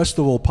not the best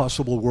of all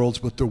possible worlds,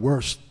 but the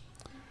worst.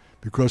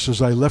 Because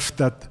as I left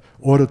that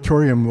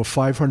auditorium of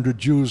 500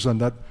 Jews on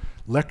that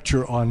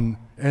lecture on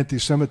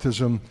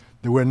anti-Semitism,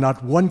 there were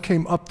not one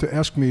came up to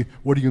ask me,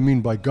 what do you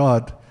mean by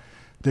God?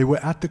 They were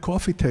at the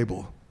coffee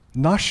table,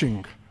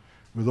 noshing,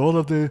 with all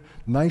of the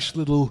nice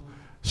little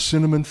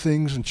cinnamon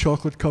things and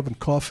chocolate cup and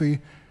coffee,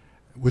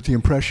 with the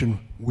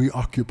impression we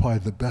occupy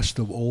the best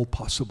of all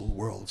possible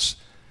worlds.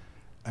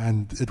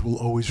 And it will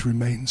always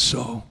remain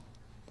so.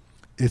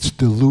 It's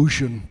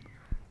delusion,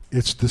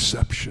 it's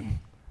deception.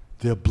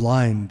 They're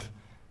blind,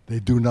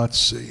 they do not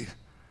see.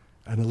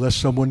 And unless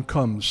someone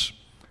comes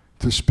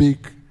to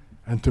speak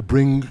and to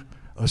bring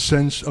a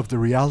sense of the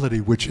reality,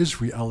 which is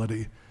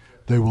reality,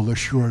 they will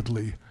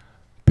assuredly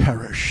perish.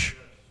 perish.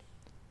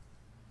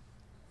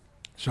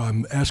 So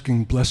I'm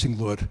asking blessing,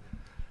 Lord,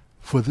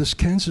 for this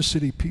Kansas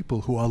City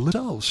people who are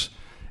themselves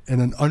in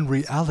an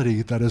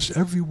unreality that is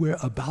everywhere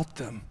about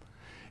them,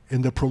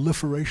 in the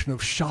proliferation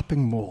of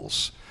shopping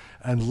malls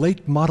and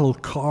late model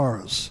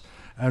cars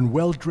and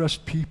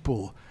well-dressed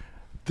people.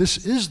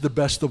 This is the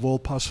best of all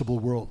possible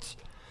worlds.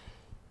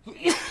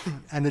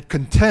 And it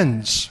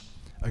contends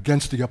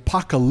against the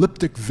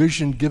apocalyptic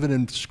vision given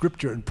in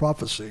Scripture and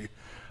prophecy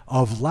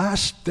of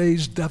last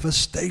days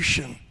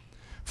devastation,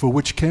 for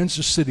which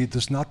Kansas City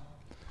does not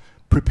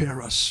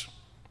prepare us.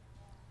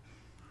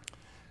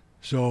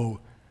 So,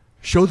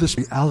 show this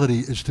reality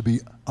is to be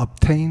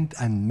obtained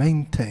and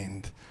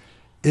maintained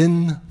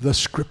in the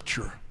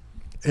Scripture,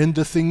 in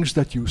the things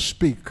that you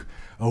speak,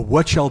 of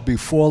what shall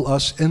befall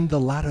us in the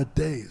latter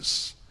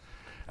days,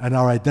 and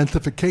our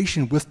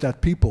identification with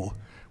that people,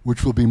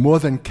 which will be more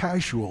than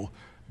casual,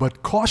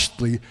 but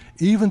costly,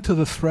 even to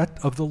the threat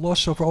of the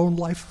loss of our own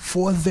life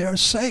for their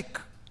sake,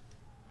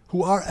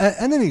 who are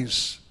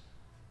enemies.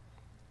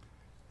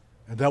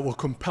 And that will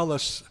compel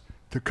us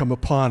to come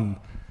upon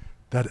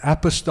that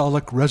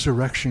apostolic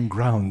resurrection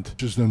ground,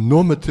 which is the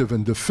normative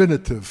and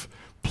definitive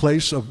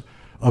place of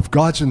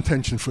God's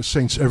intention for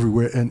saints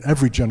everywhere in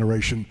every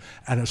generation,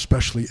 and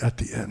especially at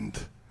the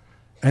end.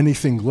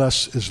 Anything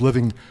less is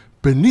living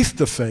beneath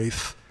the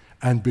faith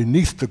and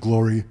beneath the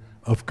glory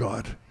of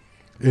God.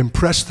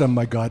 Impress them,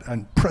 my God,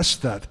 and press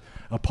that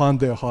upon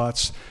their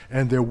hearts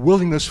and their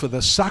willingness for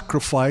the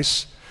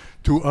sacrifice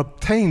to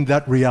obtain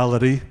that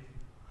reality,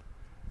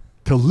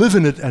 to live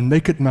in it and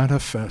make it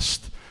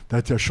manifest,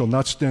 that they shall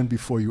not stand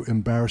before you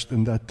embarrassed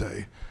in that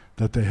day,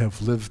 that they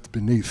have lived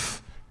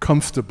beneath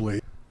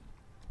comfortably,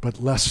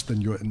 but less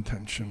than your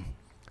intention.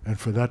 And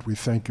for that we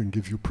thank you and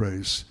give you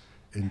praise.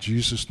 In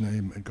Jesus'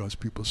 name, and God's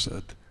people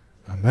said,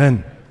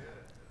 Amen.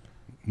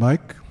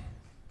 Mike?